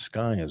watching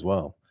Sky as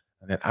well.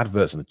 And then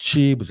adverts on the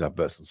Tube, there's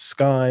adverts on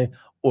Sky,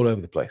 all over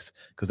the place,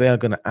 because they are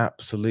going to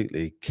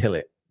absolutely kill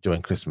it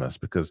during Christmas,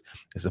 because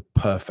it's a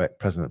perfect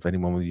present for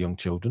anyone with young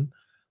children.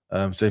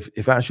 So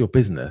if that's your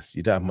business,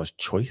 you don't have much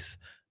choice,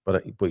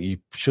 but you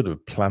should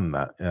have planned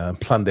that,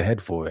 planned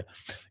ahead for it.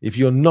 If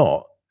you're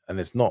not, and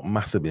it's not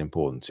massively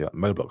important to you,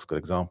 like Moblock's a good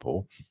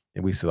example,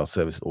 and we sell our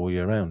service all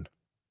year round.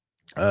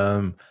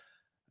 Um,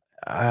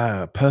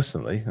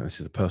 Personally, and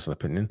this is a personal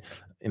opinion,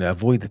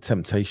 avoid the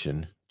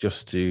temptation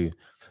just to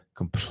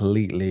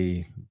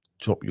completely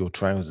drop your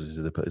trousers,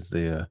 as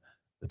the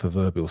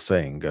proverbial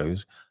saying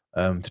goes,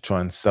 to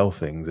try and sell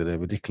things at a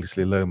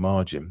ridiculously low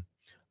margin,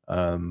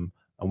 and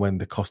when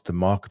the cost of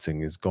marketing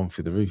has gone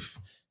through the roof,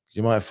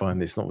 you might find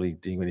that it's not really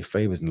doing you any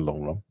favors in the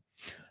long run.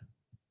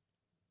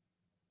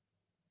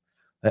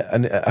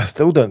 And I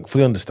still don't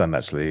fully understand,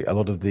 actually, a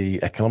lot of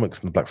the economics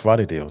in the Black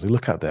Friday deals. You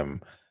look at them,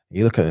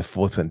 you look at the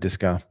 40%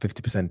 discount,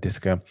 50%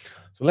 discount.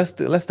 So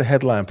unless the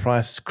headline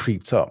price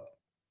creeped up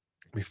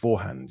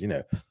beforehand,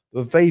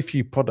 there are very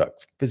few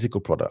products,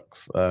 physical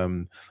products,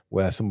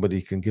 where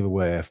somebody can give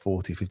away a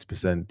 40,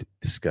 50%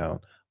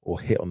 discount or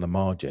hit on the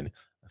margin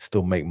and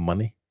still make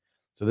money.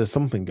 So there's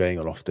something going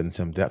on often in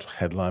terms of the actual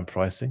headline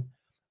pricing.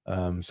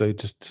 So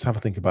just have a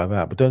think about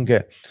that, but don't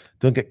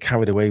get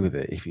carried away with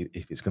it if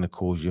it's going to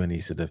cause you any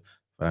sort of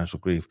financial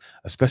grief,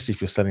 especially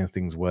if you're selling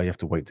things where you have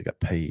to wait to get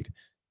paid.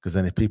 Because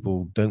then if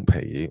people don't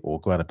pay you or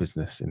go out of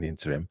business in the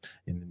interim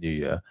in the new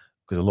year,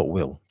 because a lot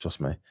will,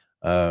 trust me,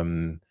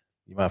 um,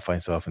 you might find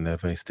yourself in a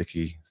very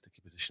sticky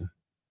position.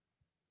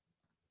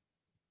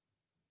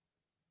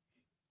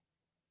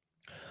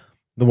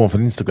 The one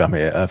from Instagram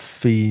here,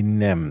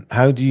 Finem.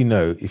 How do you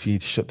know if you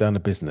need to shut down a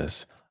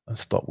business and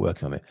stop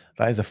working on it?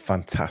 That is a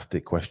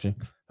fantastic question.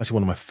 Actually,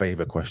 one of my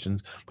favorite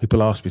questions.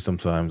 People ask me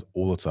sometimes,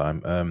 all the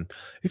time,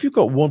 if you've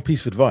got one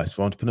piece of advice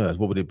for entrepreneurs,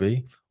 what would it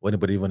be? Or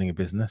anybody running a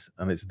business?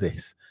 And it's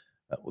this.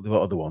 Well, there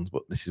are other ones,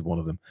 but this is one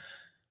of them.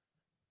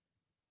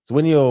 So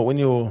when you're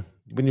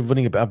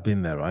running a, I've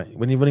been there, right?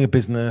 When you're running a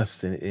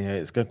business and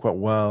it's going quite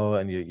well,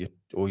 and you've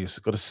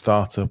got a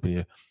startup, and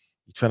you're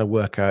trying to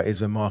work out, is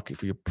there a market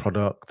for your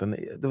product? And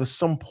there was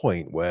some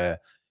point where,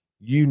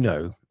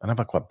 and I've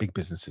had quite big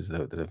businesses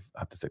that have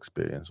had this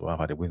experience, or I've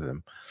had it with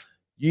them.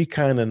 You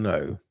kind of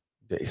know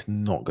that it's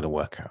not going to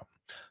work out.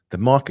 The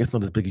market's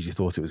not as big as you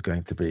thought it was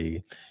going to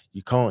be.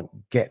 You can't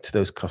get to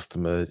those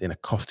customers in a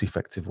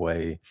cost-effective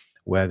way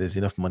where there's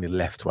enough money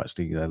left to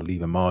actually,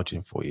 leave a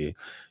margin for you.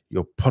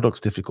 Your product's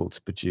difficult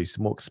to produce,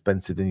 more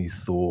expensive than you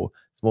thought,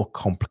 it's more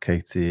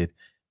complicated,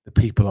 the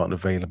people aren't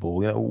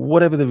available,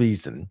 whatever the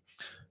reason,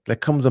 there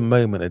comes a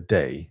moment, a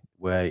day,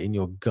 where in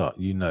your gut,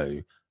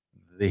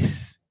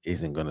 this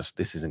isn't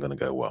gonna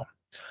go well.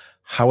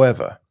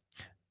 However,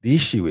 the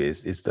issue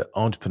is that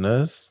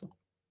entrepreneurs,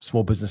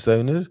 small business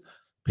owners,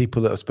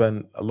 people that have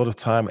spent a lot of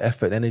time,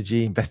 effort,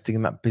 energy investing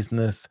in that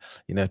business,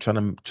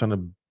 trying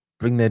to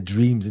bring their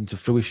dreams into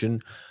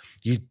fruition,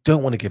 you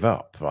don't want to give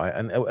up, right?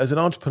 And as an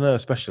entrepreneur,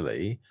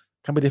 especially,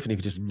 can be different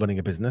if you're just running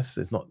a business.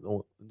 It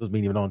doesn't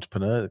mean you're an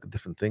entrepreneur.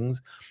 Different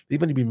things.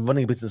 Even if you've been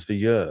running a business for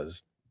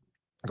years,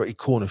 got your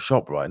corner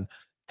shop, right? And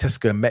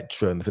Tesco and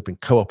Metro and the flipping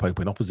co-op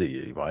open opposite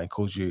you, right? And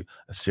cause you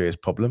a serious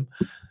problem.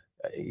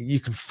 You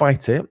can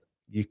fight it.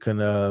 You can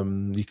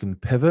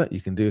pivot.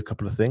 You can do a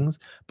couple of things,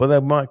 but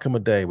there might come a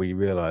day where you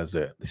realize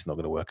that this is not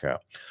going to work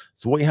out.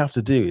 So what you have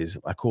to do is,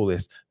 I call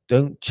this,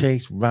 don't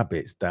chase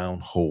rabbits down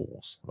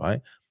holes, right?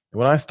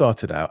 When I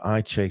started out,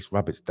 I chased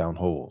rabbits down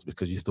holes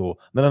because you thought,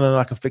 no, no, no, no,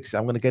 I can fix it.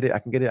 I'm going to get it. I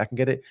can get it. I can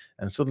get it.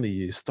 And suddenly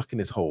you're stuck in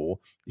this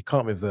hole. You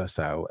can't reverse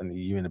out, and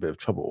you're in a bit of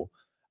trouble.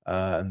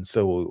 And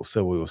so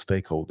will your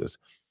stakeholders.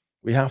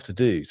 We have to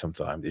do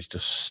sometimes is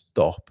just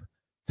stop,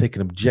 take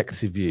an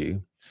objective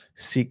view,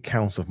 seek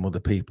counsel from other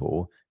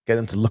people, get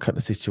them to look at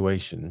the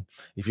situation.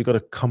 If you've got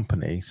a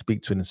company,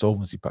 speak to an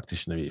insolvency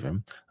practitioner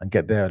even, and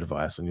get their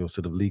advice on your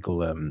sort of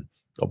legal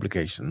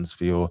obligations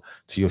for your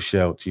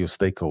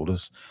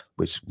stakeholders,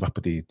 which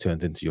rapidly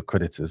turns into your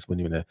creditors when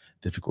you're in a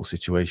difficult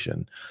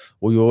situation.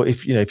 Or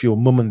if your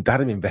mum and dad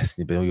are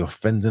investing in it, or your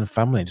friends and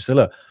family, just say,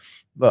 look,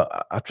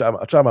 I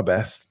try my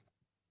best,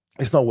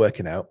 it's not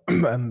working out.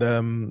 And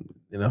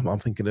I'm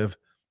thinking of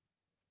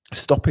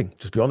stopping.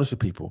 Just be honest with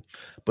people.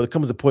 But it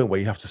comes a point where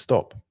you have to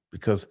stop,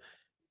 because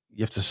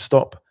you have to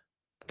stop,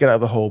 get out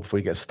of the hole before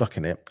you get stuck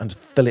in it, and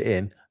just fill it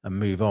in and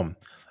move on.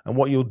 And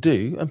what you'll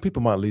do, and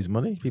people might lose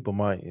money, people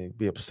might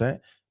be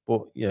upset,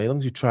 but as long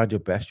as you tried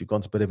your best, you've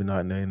gone to bed every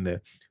night knowing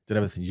that you've done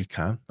everything you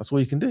can, that's all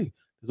you can do.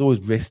 There's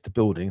always risk to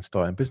building and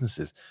starting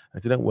businesses. And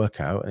if they don't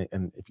work out,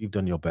 and if you've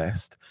done your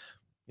best,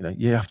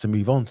 you have to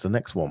move on to the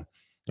next one.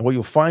 And what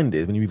you'll find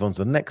is when you move on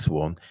to the next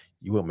one,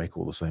 you won't make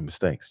all the same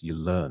mistakes. You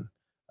learn,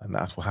 and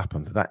that's what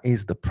happens. That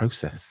is the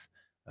process.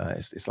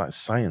 It's like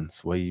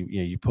science, where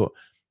you put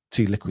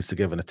two liquids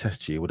together in a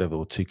test tube, whatever,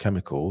 or two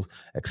chemicals,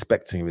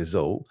 expecting a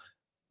result.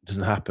 It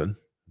doesn't happen.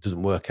 It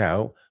doesn't work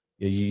out.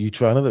 You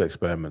try another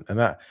experiment, and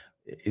that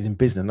is in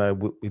business. Now,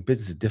 with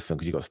business is different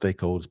because you've got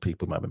stakeholders,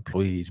 people, you might have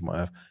employees, you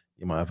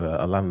might have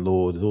a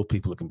landlord. There's all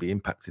people that can be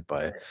impacted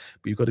by it,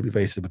 but you've got to be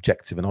very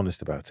subjective and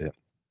honest about it.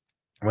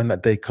 When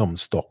that day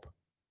comes, stop.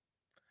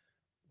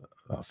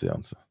 That's the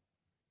answer.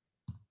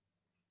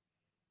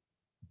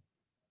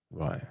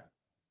 Right.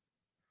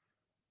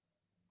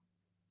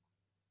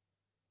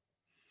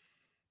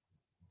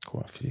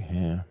 Quite a few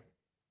here.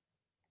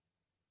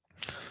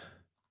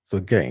 So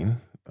again,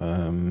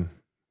 don't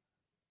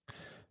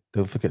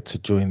forget to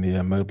join the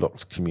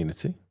Moblox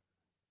community.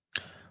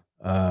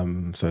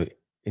 So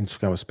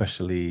Instagram,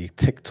 especially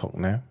TikTok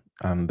now,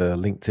 and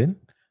LinkedIn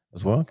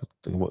as well.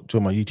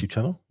 Join my YouTube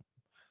channel.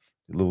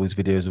 All these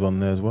videos are on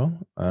there as well.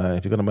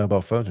 If you've got a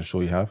mobile phone, I'm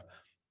sure you have,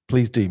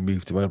 please do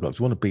move to Moblox.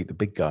 We want to beat the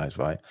big guys,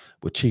 right?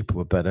 We're cheaper,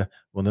 we're better.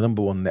 We're on the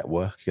number one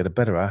network. You get a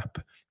better app,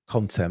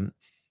 content.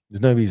 There's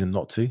no reason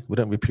not to. We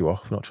don't rip you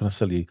off. We're not trying to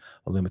sell you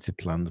unlimited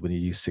plans when you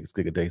use 6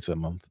 gig of data a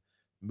month.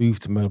 Move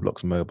to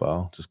Moblox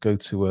Mobile. Just go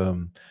to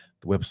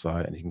the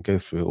website and you can go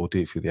through it, or do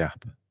it through the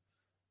app.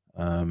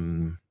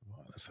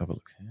 Let's have a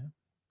look here.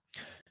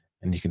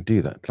 And you can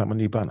do that. Like my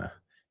new banner.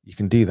 You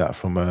can do that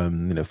from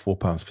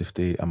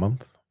 £4.50 a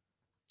month.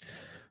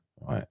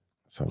 Right.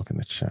 Let's have a look in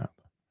the chat.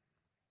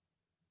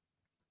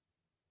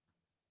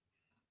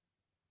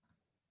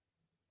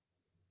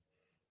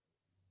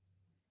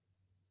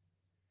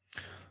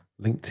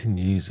 LinkedIn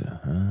user.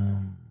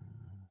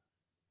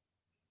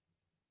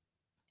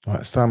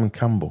 Right, Simon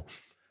Campbell.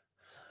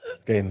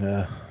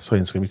 Again, sorry,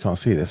 on screen, we can't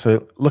see this.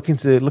 So look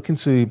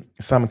into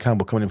Simon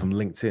Campbell coming in from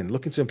LinkedIn,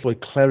 looking to employ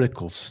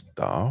clerical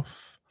staff.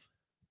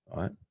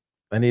 Right.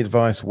 Any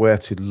advice where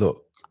to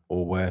look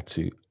or where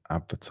to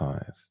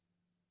advertise?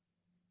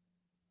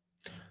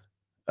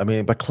 I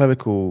mean, by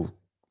clerical,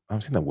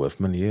 I've seen that word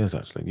for many years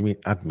actually. You mean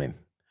admin?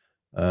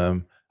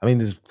 I mean,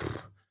 there's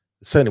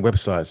certainly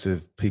websites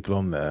with people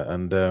on there,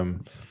 and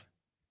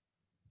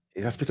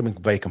that's becoming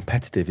very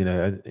competitive.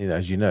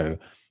 As you know,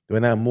 there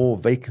are now more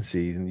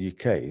vacancies in the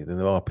UK than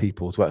there are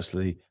people to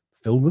actually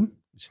fill them.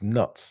 It's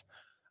nuts.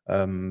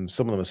 Some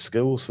of them are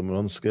skilled, some are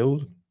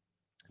unskilled.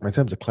 In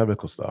terms of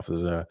clerical stuff,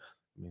 there's a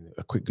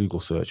quick Google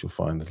search, you'll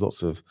find there's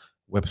lots of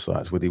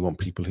websites where they want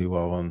people who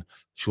are on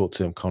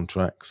short-term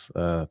contracts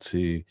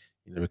to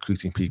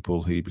recruiting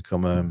people who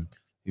become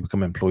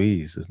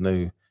employees. There's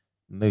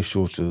no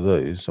shortage of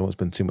those. So I won't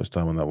spend too much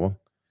time on that one.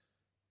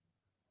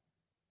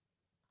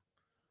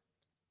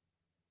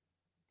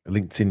 A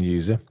LinkedIn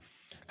user.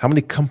 How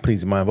many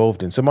companies am I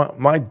involved in? So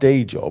my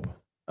day job,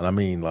 and I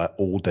mean like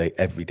all day,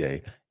 every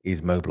day,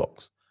 is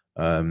Moblox.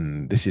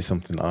 This is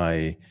something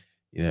I,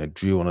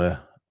 drew on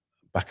a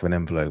back of an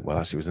envelope. Well,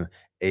 actually, it was an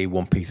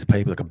A1 piece of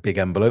paper, like a big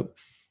envelope,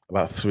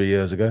 about 3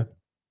 years ago.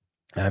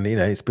 And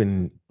it's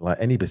been like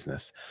any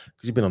business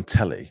because you've been on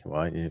telly,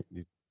 right?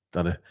 You've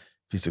done a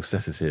few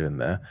successes here and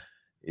there.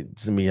 It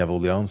doesn't mean you have all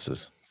the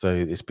answers. So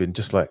it's been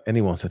just like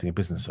anyone setting a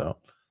business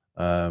up.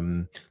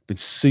 Been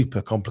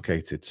super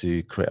complicated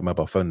to create a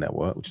mobile phone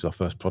network, which is our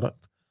first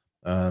product.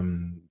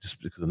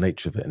 Just because of the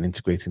nature of it and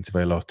integrating into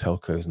very large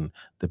telcos and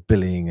the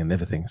billing and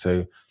everything.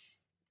 So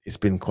it's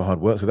been quite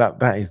hard work. So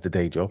that is the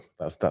day job.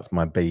 That's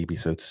my baby,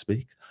 so to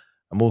speak.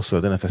 I'm also,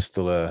 I don't know if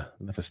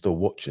they're still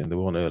watching. They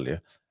were on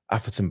earlier.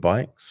 Atherton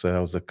Bikes. So I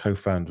was a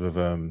co-founder of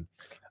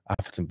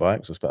Atherton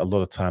Bikes. I spent a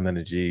lot of time, and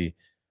energy,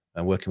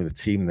 and working with a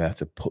team there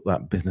to put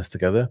that business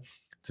together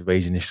to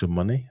raise initial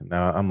money.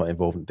 Now I'm not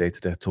involved in day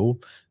to day at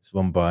all. It's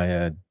run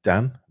by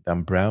Dan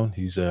Brown,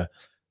 who's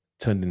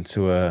turned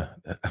into a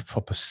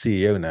proper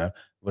CEO now,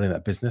 running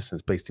that business, and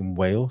it's based in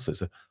Wales. So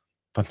it's a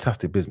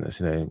fantastic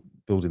business,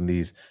 building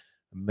these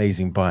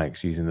amazing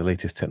bikes using the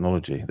latest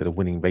technology that are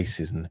winning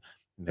races and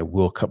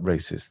World Cup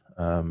races.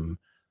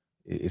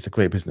 It's a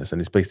great business,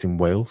 and it's based in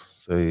Wales.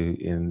 So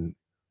in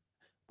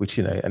which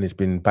and it's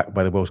been backed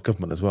by the Welsh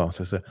government as well.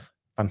 So it's a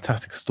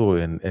fantastic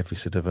story in every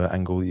sort of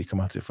angle that you come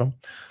at it from.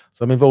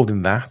 So I'm involved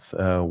in that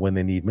when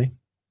they need me.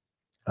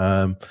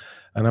 And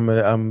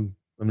I'm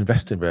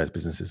investing in various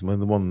businesses.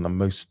 The one I'm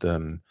most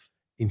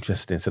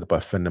interested in, set up by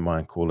a friend of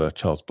mine called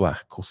Charles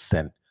Black, called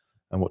Scent.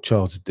 And what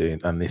Charles is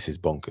doing, and this is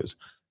bonkers,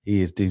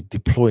 he is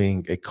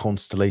deploying a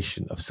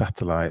constellation of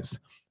satellites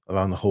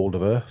around the whole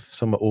of Earth.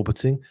 Some are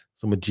orbiting,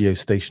 some are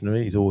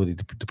geostationary. He's already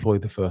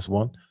deployed the first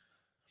one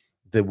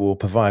that will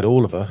provide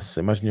all of us.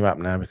 Imagine your app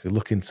now, we could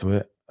look into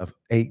it, of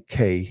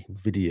 8K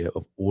video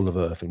of all of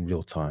Earth in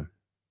real time.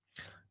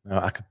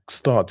 Now, I could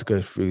start to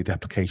go through the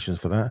applications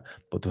for that,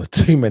 but there are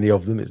too many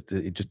of them.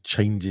 It just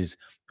changes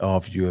our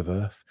view of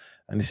Earth.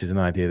 And this is an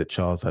idea that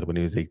Charles had when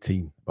he was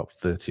 18, about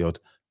 30 odd,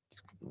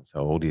 so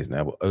how old he is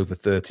now, but over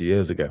 30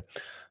 years ago.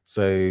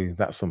 So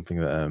that's something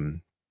that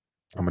I'm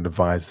an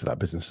advisor to that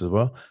business as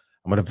well.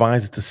 I'm an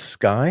advisor to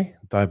Sky,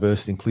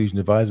 Diversity Inclusion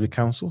Advisory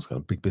Council. It's got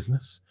a big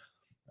business.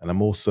 And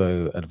I'm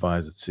also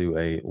advisor to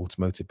a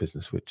automotive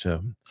business, which we're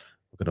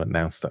going to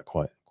announce that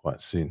quite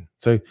soon.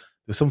 So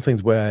there's some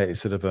things where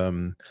it's sort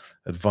of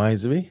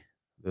advisory.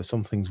 There's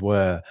some things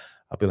where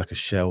I'll be like a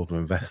shareholder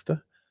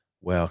investor,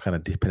 where I'll kind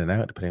of dip in and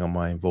out depending on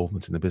my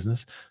involvement in the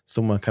business.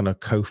 Someone kind of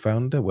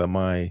co-founder, where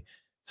my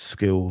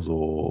skills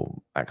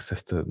or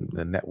access to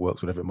the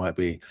networks, whatever it might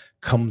be,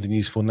 comes in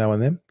useful now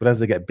and then. But as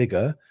they get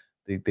bigger,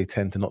 they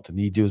tend to not to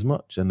need you as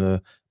much. And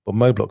but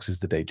Moblox is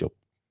the day job,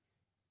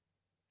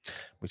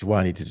 which is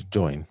why I needed to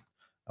join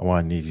and why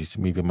I need you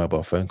to move your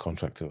mobile phone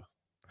contract to,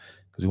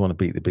 because we want to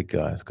beat the big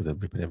guys because they're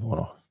ripping everyone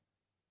off.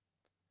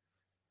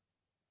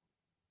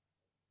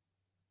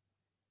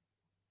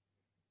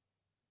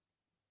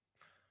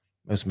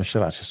 Most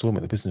Michelle actually saw me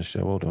at the business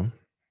show. Well done.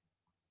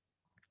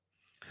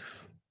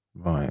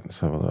 Right, let's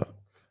have a look.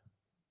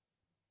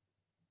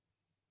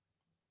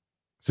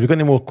 So if you've got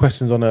any more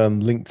questions on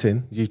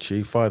LinkedIn,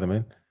 YouTube, fire them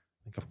in.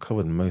 I think I've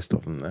covered most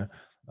of them there.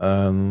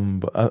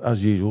 But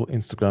as usual,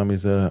 Instagram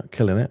is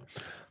killing it.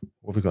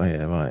 What have we got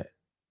here? Right.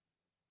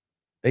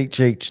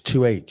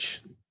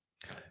 HH2H.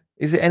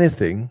 Is there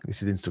anything,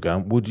 this is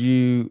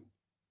Instagram,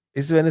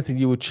 is there anything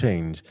you would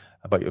change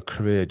about your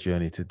career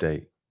journey to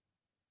date?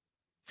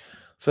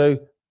 So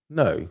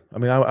no. I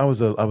mean, I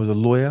was a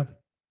lawyer.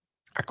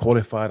 I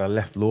qualified, I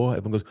left law.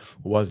 Everyone goes,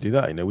 well, why did you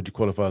do that? Would you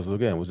qualify as a lawyer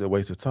again? Was it a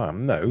waste of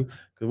time? No,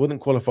 because I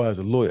wouldn't qualify as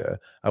a lawyer.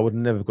 I would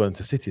never have gone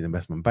into City, an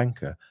investment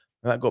banker.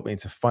 And that got me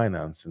into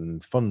finance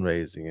and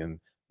fundraising and,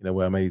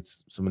 where I made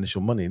some initial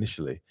money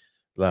initially,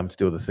 allowed me to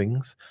do other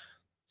things.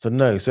 So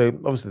no. So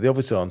obviously the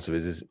obvious answer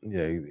is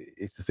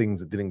it's the things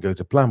that didn't go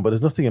to plan. But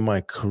there's nothing in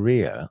my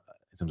career,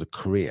 in terms of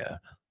career,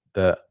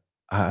 that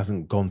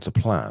hasn't gone to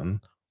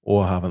plan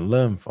or I haven't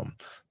learned from.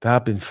 There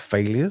have been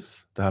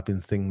failures. There have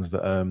been things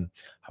that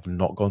have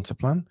not gone to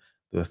plan.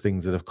 There are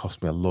things that have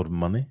cost me a lot of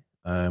money.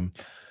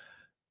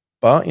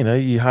 But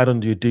you hide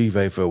under your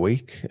duvet for a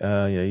week.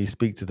 You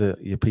speak to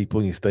your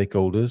people, your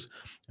stakeholders,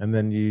 and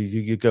then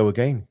you go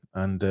again,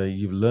 and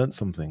you've learned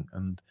something.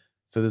 And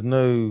so there's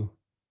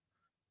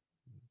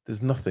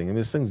nothing. I mean,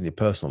 there's things in your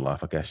personal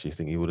life, I guess, you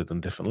think you would have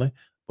done differently.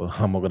 Well,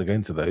 I'm not going to go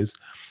into those.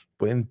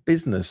 But in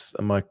business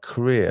and my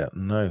career,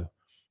 no.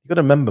 You got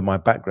to remember my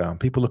background.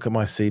 People look at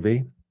my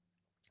CV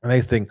and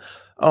they think,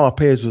 oh,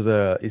 Piers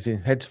is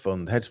in hedge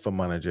fund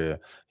manager.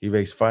 He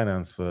raised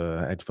finance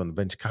for hedge fund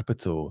venture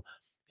capital.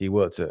 He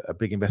worked at a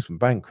big investment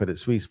bank, Credit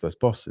Suisse, First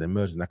Boston, in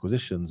mergers and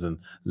acquisitions and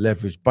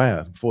leveraged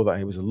buyouts. Before that,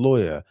 he was a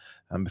lawyer.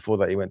 And before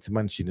that, he went to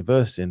Manchester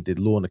University and did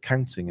law and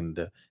accounting. And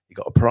he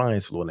got a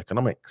prize for law and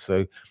economics.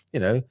 So,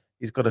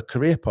 he's got a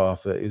career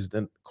path that is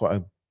then quite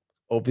a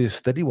obvious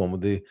steady one with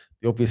the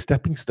obvious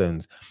stepping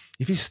stones.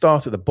 If you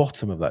start at the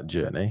bottom of that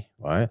journey,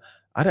 right?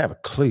 I don't have a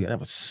clue. I don't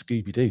have a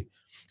Scooby Doo.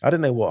 I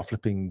didn't know what a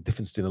flipping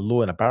difference between a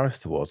lawyer and a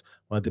barrister was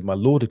when I did my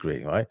law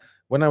degree, right?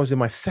 When I was in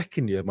my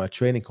second year of my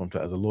training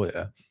contract as a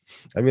lawyer,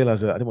 I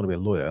realized that I didn't want to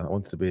be a lawyer. I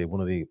wanted to be one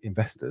of the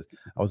investors.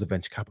 I was at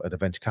a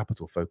venture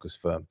capital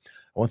focused firm.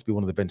 I wanted to be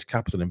one of the venture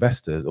capital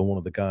investors or one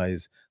of the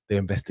guys they're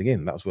investing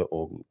in. That's what,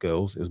 all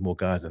girls, it was more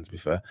guys then, to be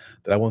fair,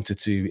 that I wanted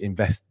to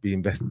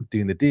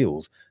doing the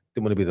deals.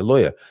 Didn't want to be the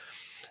lawyer.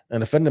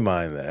 And a friend of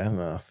mine there, and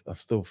I'm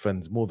still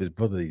friends more with his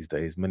brother these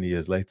days, many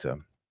years later,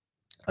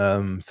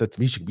 said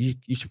to me,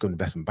 you should become an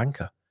investment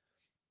banker.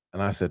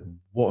 And I said,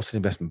 "What's an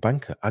investment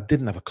banker?" I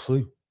didn't have a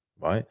clue,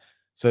 right?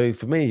 So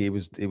for me, it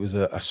was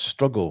a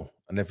struggle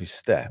on every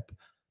step,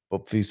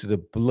 but through sort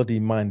of bloody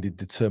minded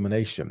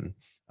determination,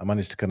 I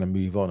managed to kind of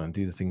move on and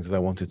do the things that I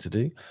wanted to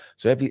do.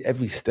 So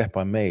every step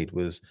I made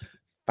was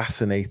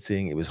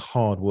fascinating. It was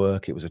hard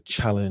work. It was a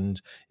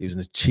challenge. It was an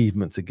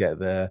achievement to get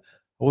there.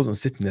 I wasn't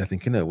sitting there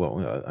thinking, "Oh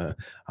well,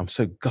 I'm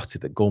so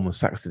gutted that Goldman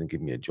Sachs didn't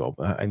give me a job.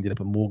 I ended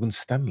up at Morgan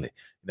Stanley."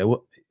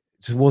 What? It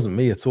just wasn't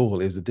me at all.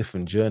 It was a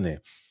different journey,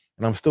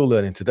 and I'm still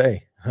learning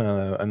today,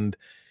 and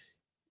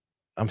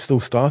I'm still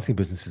starting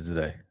businesses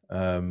today,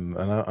 and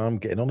I'm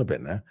getting on a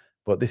bit now.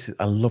 But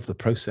I love the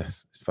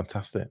process. It's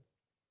fantastic.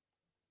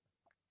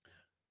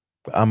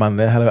 Got Aman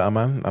there. Hello,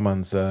 Aman.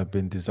 Aman's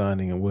been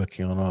designing and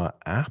working on our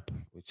app,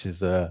 which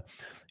is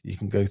you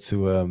can go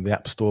to the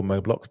App Store,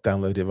 Moblox,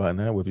 download it right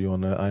now, whether you're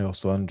on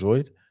iOS or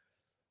Android.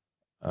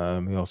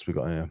 Who else we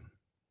got here?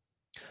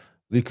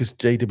 Lucas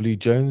JW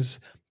Jones.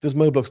 Does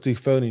Moblox do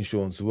phone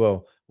insurance as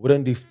well? We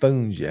don't do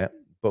phones yet,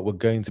 but we're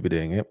going to be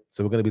doing it.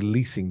 So we're going to be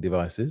leasing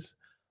devices,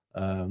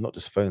 not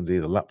just phones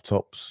either,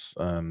 laptops,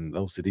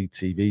 LCD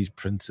TVs,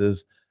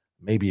 printers,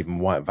 maybe even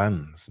white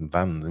vans,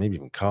 maybe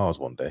even cars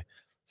one day.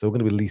 So we're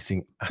going to be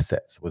leasing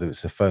assets, whether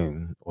it's a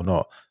phone or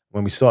not.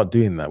 When we start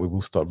doing that, we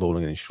will start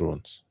rolling in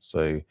insurance.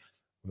 So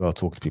we are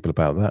talking to people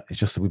about that. It's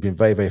just that we've been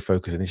very, very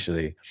focused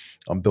initially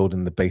on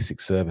building the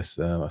basic service.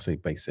 I say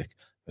basic,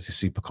 that's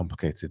super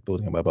complicated,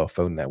 building a mobile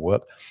phone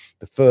network.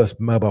 The first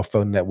mobile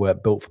phone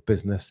network built for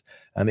business,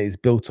 and it is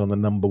built on the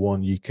number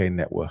one UK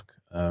network.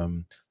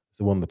 It's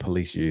the one the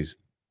police use.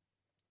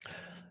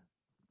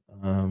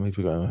 If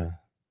we got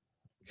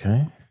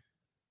okay.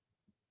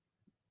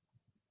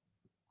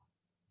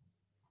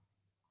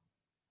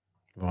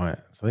 Right.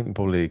 So I think I'm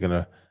probably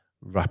gonna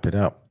wrap it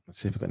up. Let's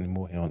see if we've got any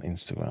more here on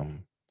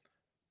Instagram.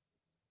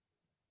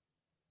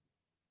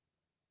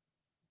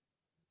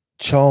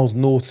 Charles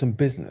Norton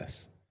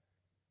Business.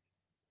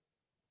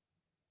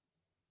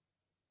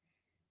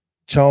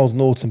 Charles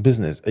Norton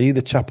Business. Are you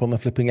the chap on the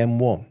flipping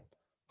M1?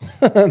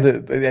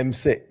 the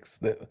M6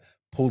 that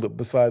pulled up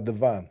beside the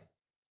van?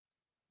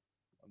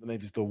 I don't know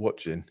if you're still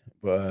watching,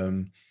 but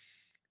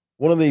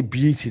one of the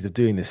beauties of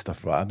doing this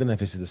stuff, right? I don't know if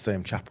this is the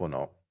same chap or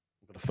not.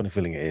 I've got a funny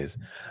feeling it is.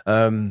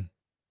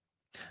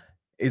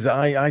 Is that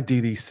I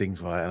do these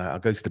things, right? And I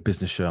go to the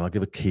business show and I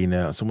give a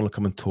keynote, and someone will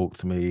come and talk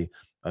to me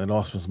and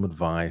ask for some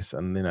advice,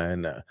 and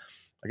I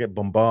get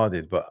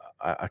bombarded, but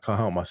I can't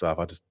help myself.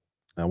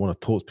 I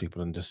want to talk to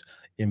people and just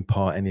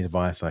impart any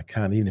advice I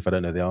can, even if I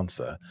don't know the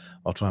answer.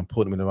 I'll try and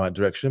point them in the right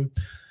direction.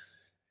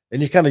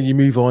 And you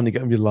move on, you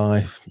get on with your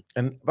life,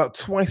 and about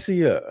twice a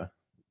year,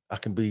 I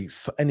can be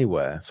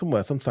anywhere,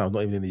 somewhere, sometimes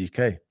not even in the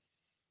UK,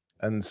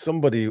 and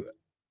somebody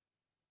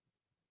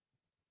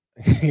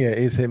yeah,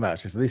 it's him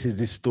actually. So this is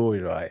this story,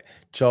 right?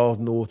 Charles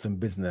Norton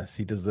Business.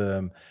 He does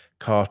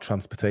car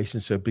transportation.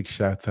 So big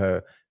shout out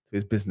to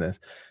his business.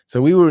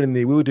 So we were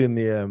doing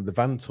the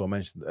van tour I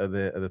mentioned at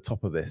the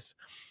top of this,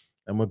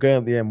 and we're going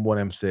up the M1,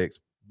 M6.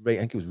 I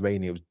think it was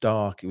rainy. It was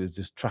dark. It was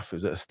just traffic. It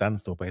was at a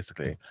standstill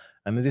basically.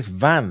 And there's this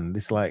van,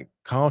 this like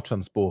car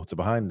transporter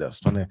behind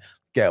us, trying to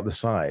get up the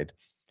side.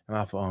 And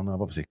I thought, oh no,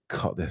 I've obviously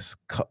cut this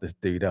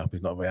dude up.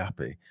 He's not very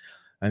happy.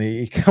 And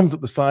he comes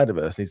up the side of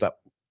us and he's like,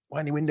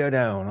 wind the window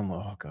down. I'm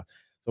like, oh God.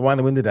 So I wind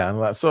the window down. I'm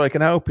like, sorry,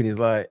 can I help you? And he's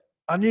like,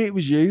 I knew it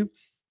was you.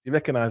 He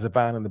recognized the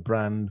van and the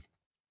brand.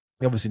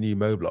 he obviously knew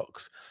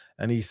Moblocks,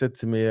 and he said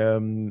to me, I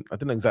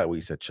don't know exactly what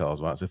he said,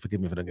 Charles, right? So forgive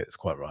me if I don't get this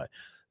quite right,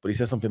 but he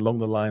said something along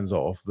the lines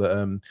of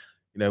that,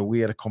 we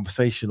had a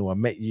conversation, or I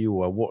met you,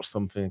 or I watched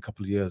something a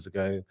couple of years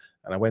ago,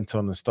 and I went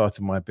on and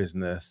started my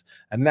business,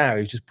 and now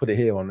he's just put it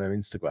here on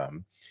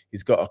Instagram.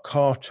 He's got a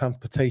car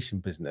transportation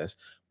business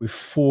with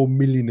 4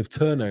 million of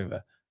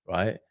turnover,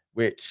 right?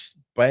 Which,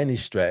 by any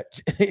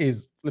stretch,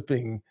 is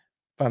flipping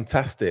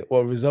fantastic. What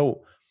a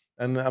result!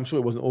 And I'm sure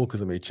it wasn't all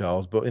because of me,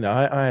 Charles, but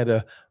I had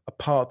a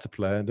part to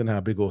play, I don't know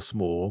how big or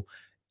small,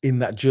 in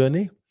that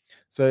journey.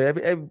 So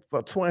every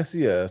about twice a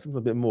year, sometimes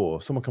a bit more,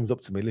 someone comes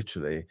up to me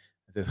literally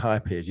and says, "Hi,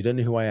 Piers, you don't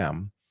know who I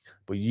am,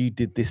 but you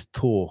did this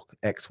talk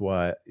X,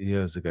 Y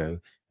years ago.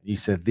 You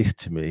said this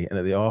to me, and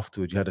at the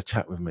afterwards, you had a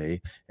chat with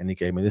me, and you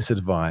gave me this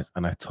advice,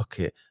 and I took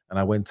it, and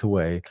I went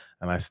away,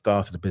 and I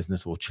started a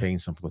business or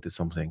changed something or did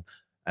something,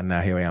 and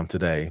now here I am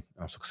today.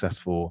 I'm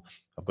successful.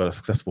 I've got a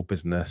successful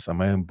business. I'm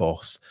my own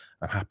boss.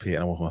 I'm happy,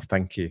 and I want to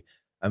thank you."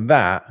 And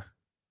that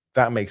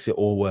makes it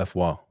all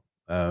worthwhile.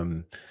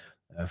 Um,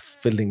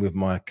 Fiddling with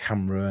my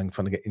camera and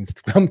trying to get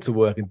Instagram to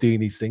work and doing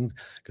these things,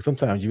 because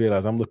sometimes you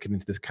realize I'm looking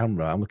into this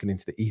camera, I'm looking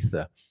into the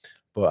ether.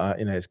 But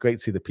it's great to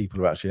see that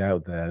people are actually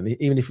out there, and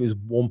even if it was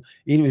one,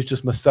 even if it was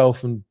just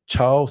myself and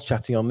Charles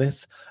chatting on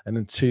this, and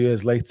then 2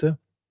 years later,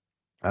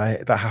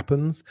 that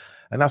happens,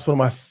 and that's one of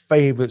my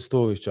favorite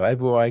stories, Joe.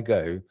 Everywhere I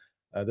go,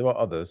 there are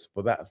others,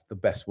 but that's the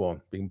best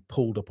one. Being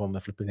pulled up on the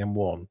flipping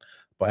M1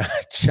 by a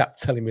chap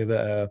telling me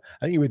that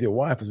I think you're with your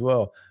wife as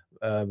well,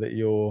 that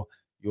your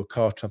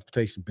car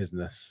transportation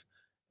business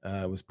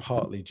was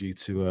partly due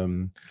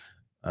to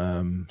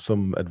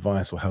some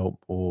advice or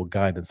help or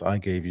guidance I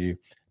gave you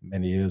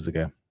many years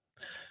ago.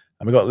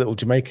 And we got little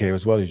Jamaica here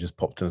as well, who just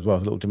popped in as well.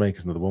 Little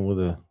Jamaica's another one, with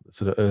the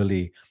sort of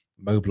early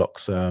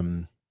Moblocks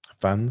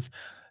fans.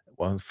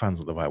 Well, fans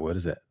not the right word,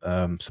 is it?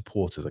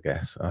 Supporters, I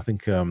guess. I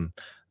think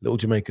Little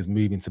Jamaica's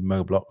moving to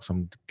Moblocks.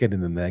 I'm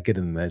getting them there,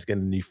 getting them there. He's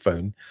getting a new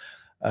phone.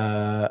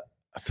 I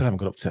still haven't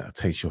got up to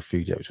Taste Your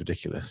Food yet. It's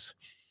ridiculous.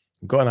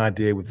 I've got an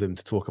idea with them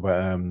to talk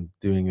about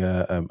doing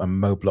a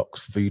Moblocks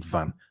food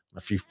van on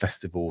a few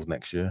festivals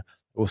next year.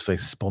 Also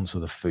sponsor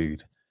the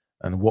food.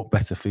 And what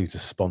better food to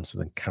sponsor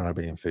than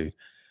Caribbean food?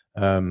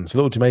 So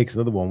Little Jamaica's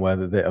another one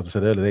where, as I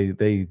said earlier,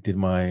 they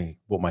did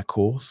bought my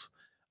course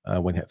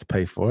when you had to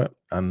pay for it,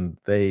 and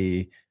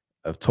they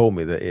have told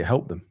me that it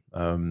helped them,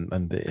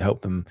 and it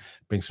helped them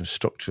bring some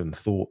structure and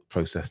thought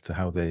process to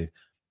how they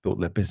built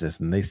their business,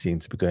 and they seem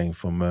to be going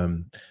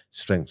from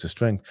strength to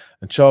strength.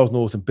 And Charles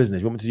Norton Business,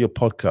 you want me to do your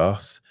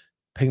podcast?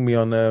 Ping me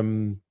on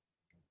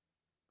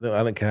no,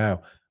 I don't care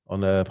how,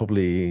 on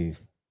probably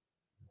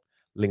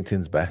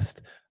LinkedIn's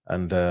best,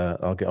 and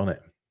I'll get on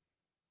it.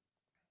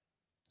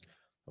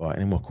 All right,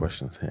 any more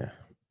questions here?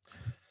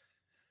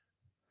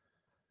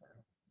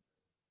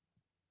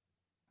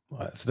 All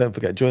right, so don't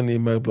forget, join the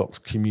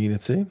Moblocks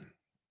community.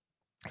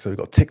 So we've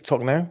got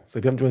TikTok now. So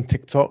if you haven't joined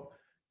TikTok,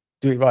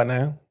 do it right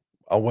now.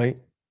 I'll wait.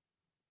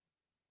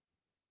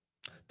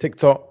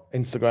 TikTok,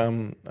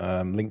 Instagram,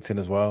 LinkedIn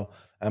as well.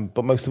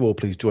 But most of all,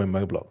 please join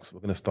Moblocks.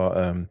 We're going to start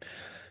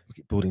we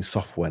keep building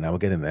software now. We're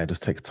getting there. It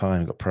just takes time.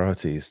 We've got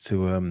priorities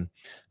to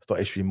start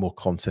issuing more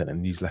content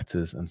and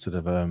newsletters, and sort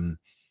of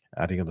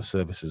adding other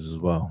services as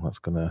well. That's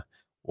going to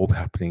all be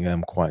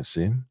happening quite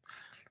soon.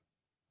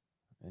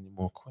 Any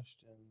more questions?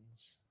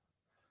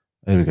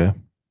 There we go.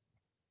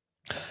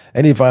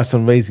 Any advice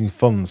on raising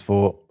funds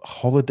for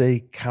holiday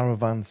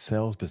caravan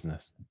sales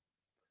business?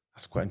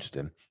 That's quite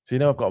interesting.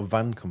 So I've got a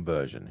van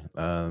conversion.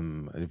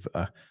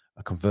 I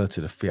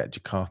converted a Fiat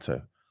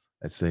Ducato.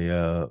 It's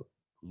a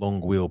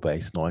long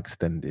wheelbase, not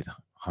extended,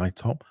 high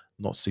top,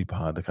 not super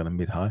high, the kind of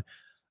mid high,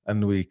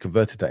 and we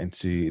converted that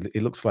into.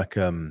 It looks like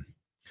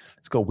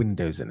it's got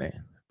windows in it,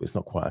 but it's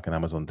not quite like an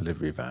Amazon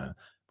delivery van.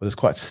 But it's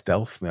quite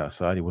stealth from the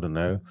outside. You wouldn't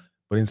know,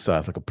 but inside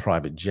it's like a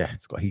private jet.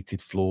 It's got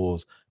heated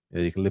floors.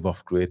 You can live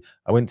off grid.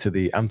 I went to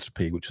the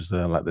Anthropy, which was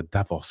like the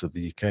Davos of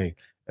the UK,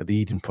 at the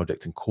Eden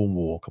Project in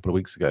Cornwall a couple of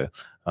weeks ago.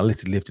 I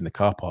literally lived in the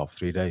car park for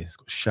 3 days.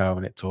 Got a shower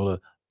in it,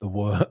 toilet, the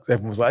works.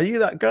 Everyone was like, "Are you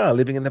that guy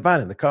living in the van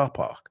in the car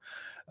park?"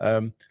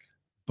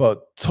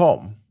 But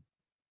Tom,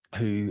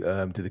 who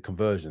did the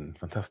conversion,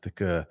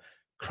 fantastic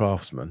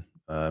craftsman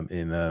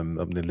in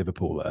up near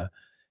Liverpool there.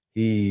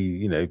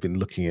 He, been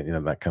looking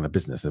at that kind of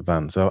business, a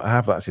van. So I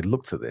have actually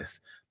looked at this.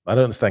 I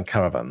don't understand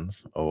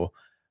caravans, or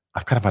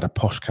I've kind of had a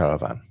posh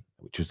caravan,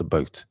 which was the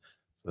boat.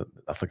 So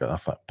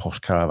that's like posh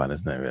caravan,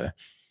 isn't it? Really.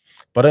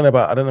 But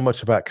I don't know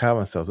much about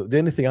caravan sales. The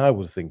only thing I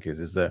would think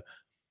is that it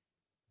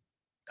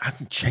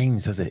hasn't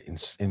changed, has it,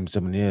 in so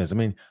many years? I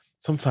mean,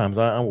 sometimes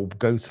I will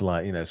go to,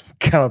 like, some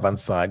caravan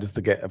side just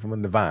to get from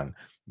in the van.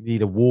 You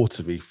need a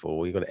water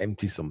refill, you got to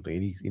empty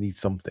something, you need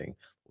something,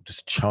 or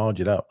just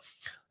charge it up.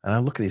 And I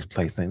look at these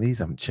places and these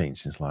haven't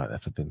changed since, like,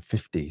 they've been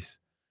 50s.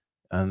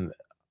 And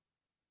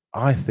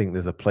I think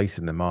there's a place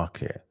in the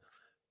market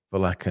for,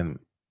 like, an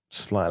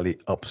slightly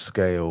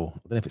upscale. I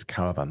don't know if it's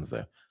caravans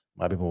though.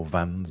 Might be more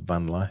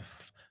van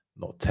life,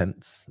 not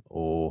tents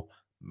or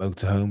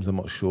motorhomes. I'm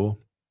not sure.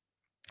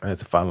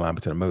 There's a fine line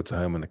between a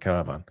motorhome and a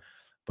caravan,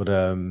 but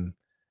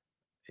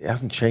it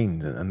hasn't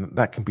changed, and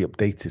that can be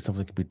updated.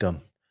 Something can be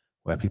done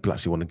where people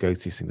actually want to go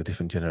to these things, a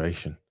different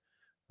generation.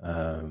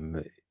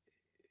 Um,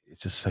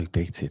 it's just so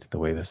dated the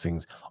way those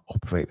things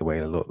operate, the way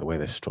they look, the way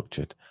they're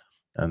structured.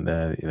 And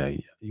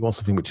you want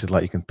something which is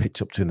like you can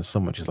pitch up to in the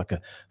summer, which is like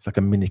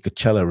a mini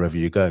Coachella wherever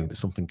you go. There's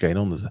something going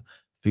on. There's a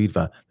food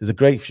van. There's a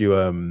great few.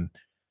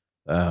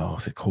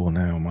 What's it called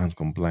now? Mine's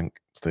gone blank.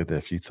 Stayed there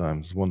a few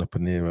times. One up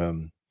near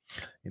in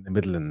the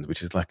Midlands,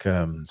 which is like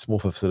it's more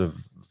for sort of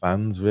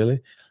vans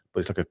really, but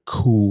it's like a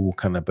cool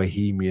kind of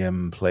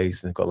bohemian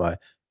place, and they've got like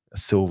a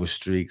silver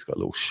streak, it's got a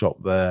little shop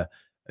there.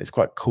 It's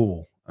quite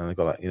cool, and they've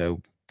got like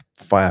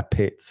fire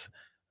pits.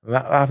 And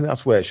I think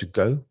that's where it should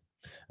go.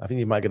 I think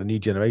you might get a new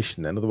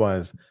generation then.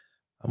 Otherwise,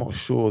 I'm not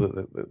sure that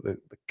the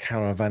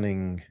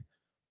caravanning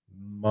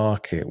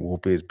market will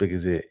be as big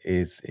as it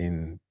is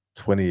in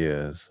 20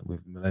 years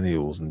with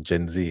millennials and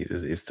Gen Z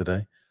as it is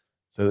today.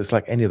 So it's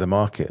like any other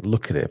market.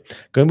 Look at it.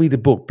 Go and read the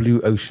book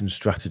Blue Ocean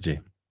Strategy.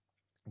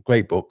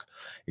 Great book.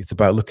 It's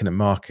about looking at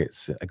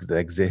markets that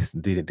exist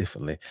and doing it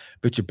differently.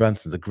 Richard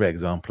Branson's a great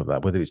example of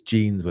that. Whether it's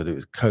jeans, whether it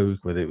was Coke,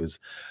 whether it was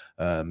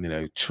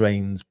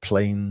trains,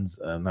 planes,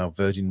 now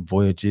Virgin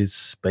Voyages,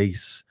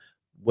 space,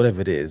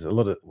 whatever it is. A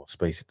lot of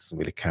space, it doesn't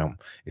really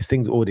count. It's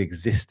things that already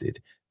existed.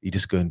 You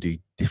just go and do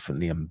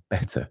differently and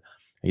better.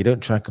 And you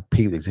don't try and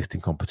compete with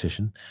existing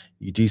competition.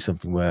 You do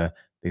something where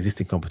the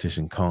existing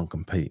competition can't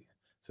compete.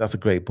 So that's a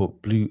great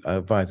book. I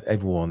advise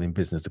everyone in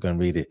business to go and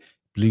read it.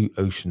 Blue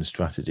Ocean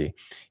Strategy.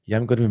 You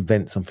haven't got to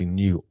invent something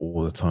new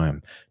all the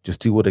time. Just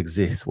do what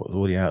exists, what's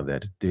already out there,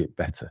 to do it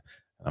better.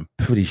 And I'm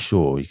pretty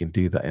sure you can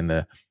do that in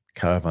the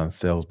caravan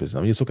sales business.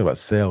 I mean, you're talking about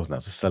sales now,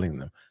 so selling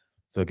them.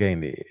 So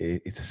again,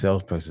 it's a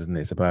sales process, and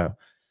it's about,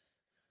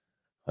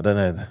 I don't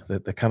know,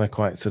 they're kind of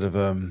quite sort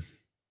of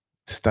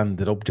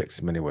standard objects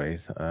in many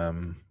ways.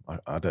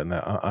 I don't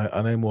know.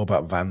 I know more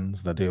about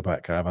vans than I do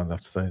about caravans. I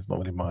have to say, it's not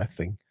really my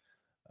thing.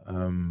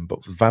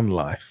 But van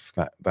life,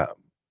 that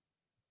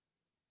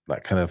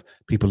kind of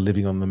people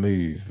living on the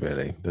move,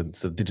 really,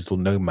 the digital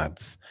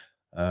nomads,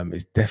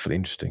 is definitely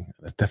interesting.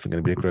 There's definitely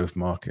going to be a growth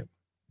market.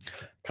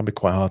 Can be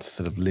quite hard to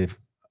sort of live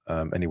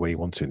any way you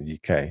want to in the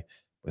UK.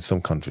 But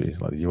some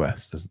countries like the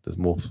US, there's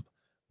more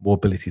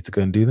ability to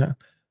go and do that.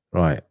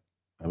 Right,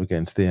 are we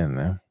getting to the end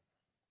now?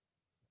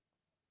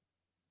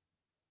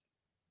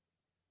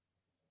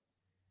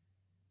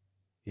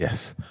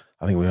 Yes,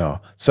 I think we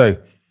are. So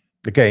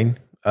again,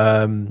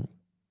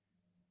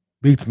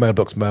 read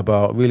Mailbox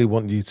Mobile. Really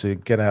want you to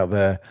get out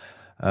there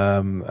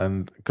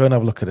and go and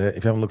have a look at it.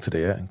 If you haven't looked at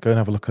it yet, go and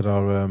have a look at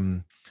our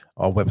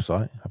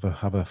website.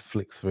 Have a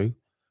flick through,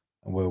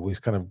 and where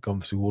we've kind of gone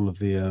through all of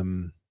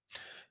the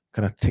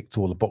kind of ticked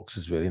all the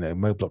boxes really.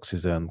 Moblox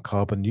is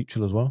carbon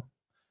neutral as well,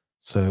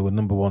 so we're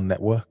number one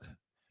network.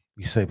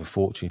 We save a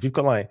fortune. If you've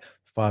got like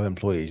 5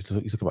 employees,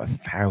 you talk about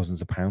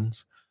thousands of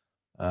pounds.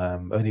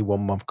 Only 1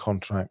 month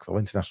contracts. Our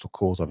international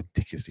calls are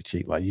ridiculously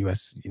cheap, like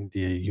US,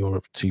 India,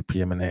 Europe, 2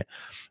 p.m. a minute.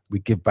 We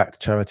give back to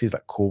charities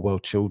like Cornwall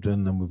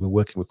Children, and we've been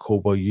working with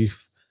Cornwall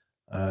Youth.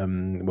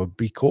 We're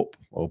B Corp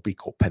or B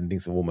Corp pending,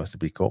 so almost a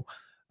B Corp,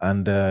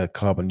 and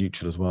carbon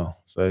neutral as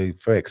well. So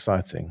very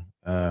exciting.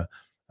 And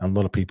a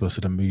lot of people are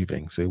sort of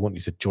moving. So we want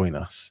you to join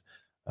us.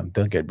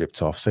 Don't get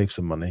ripped off. Save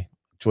some money.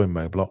 Join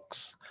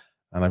Moblox.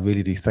 And I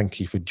really do thank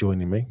you for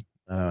joining me.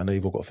 I know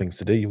you've all got things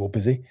to do. You're all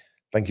busy.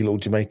 Thank you, Little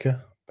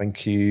Jamaica.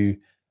 Thank you,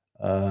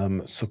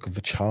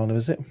 Sukhavachana,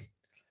 is it?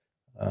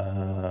 Who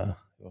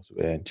else are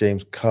we here?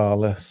 James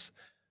Carlos.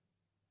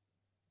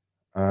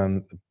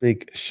 And a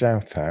big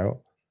shout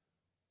out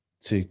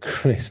to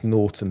Chris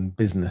Norton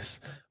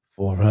Business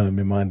for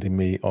reminding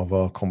me of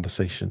our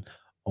conversation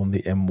on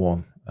the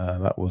M1.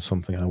 That was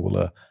something I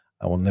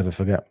will never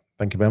forget.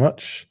 Thank you very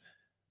much.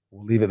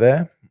 We'll leave it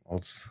there. I'll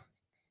just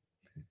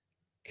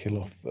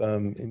kill off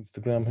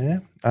Instagram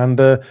here. And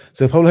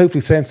so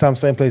hopefully same time,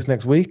 same place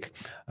next week.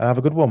 Have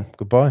a good one.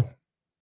 Goodbye.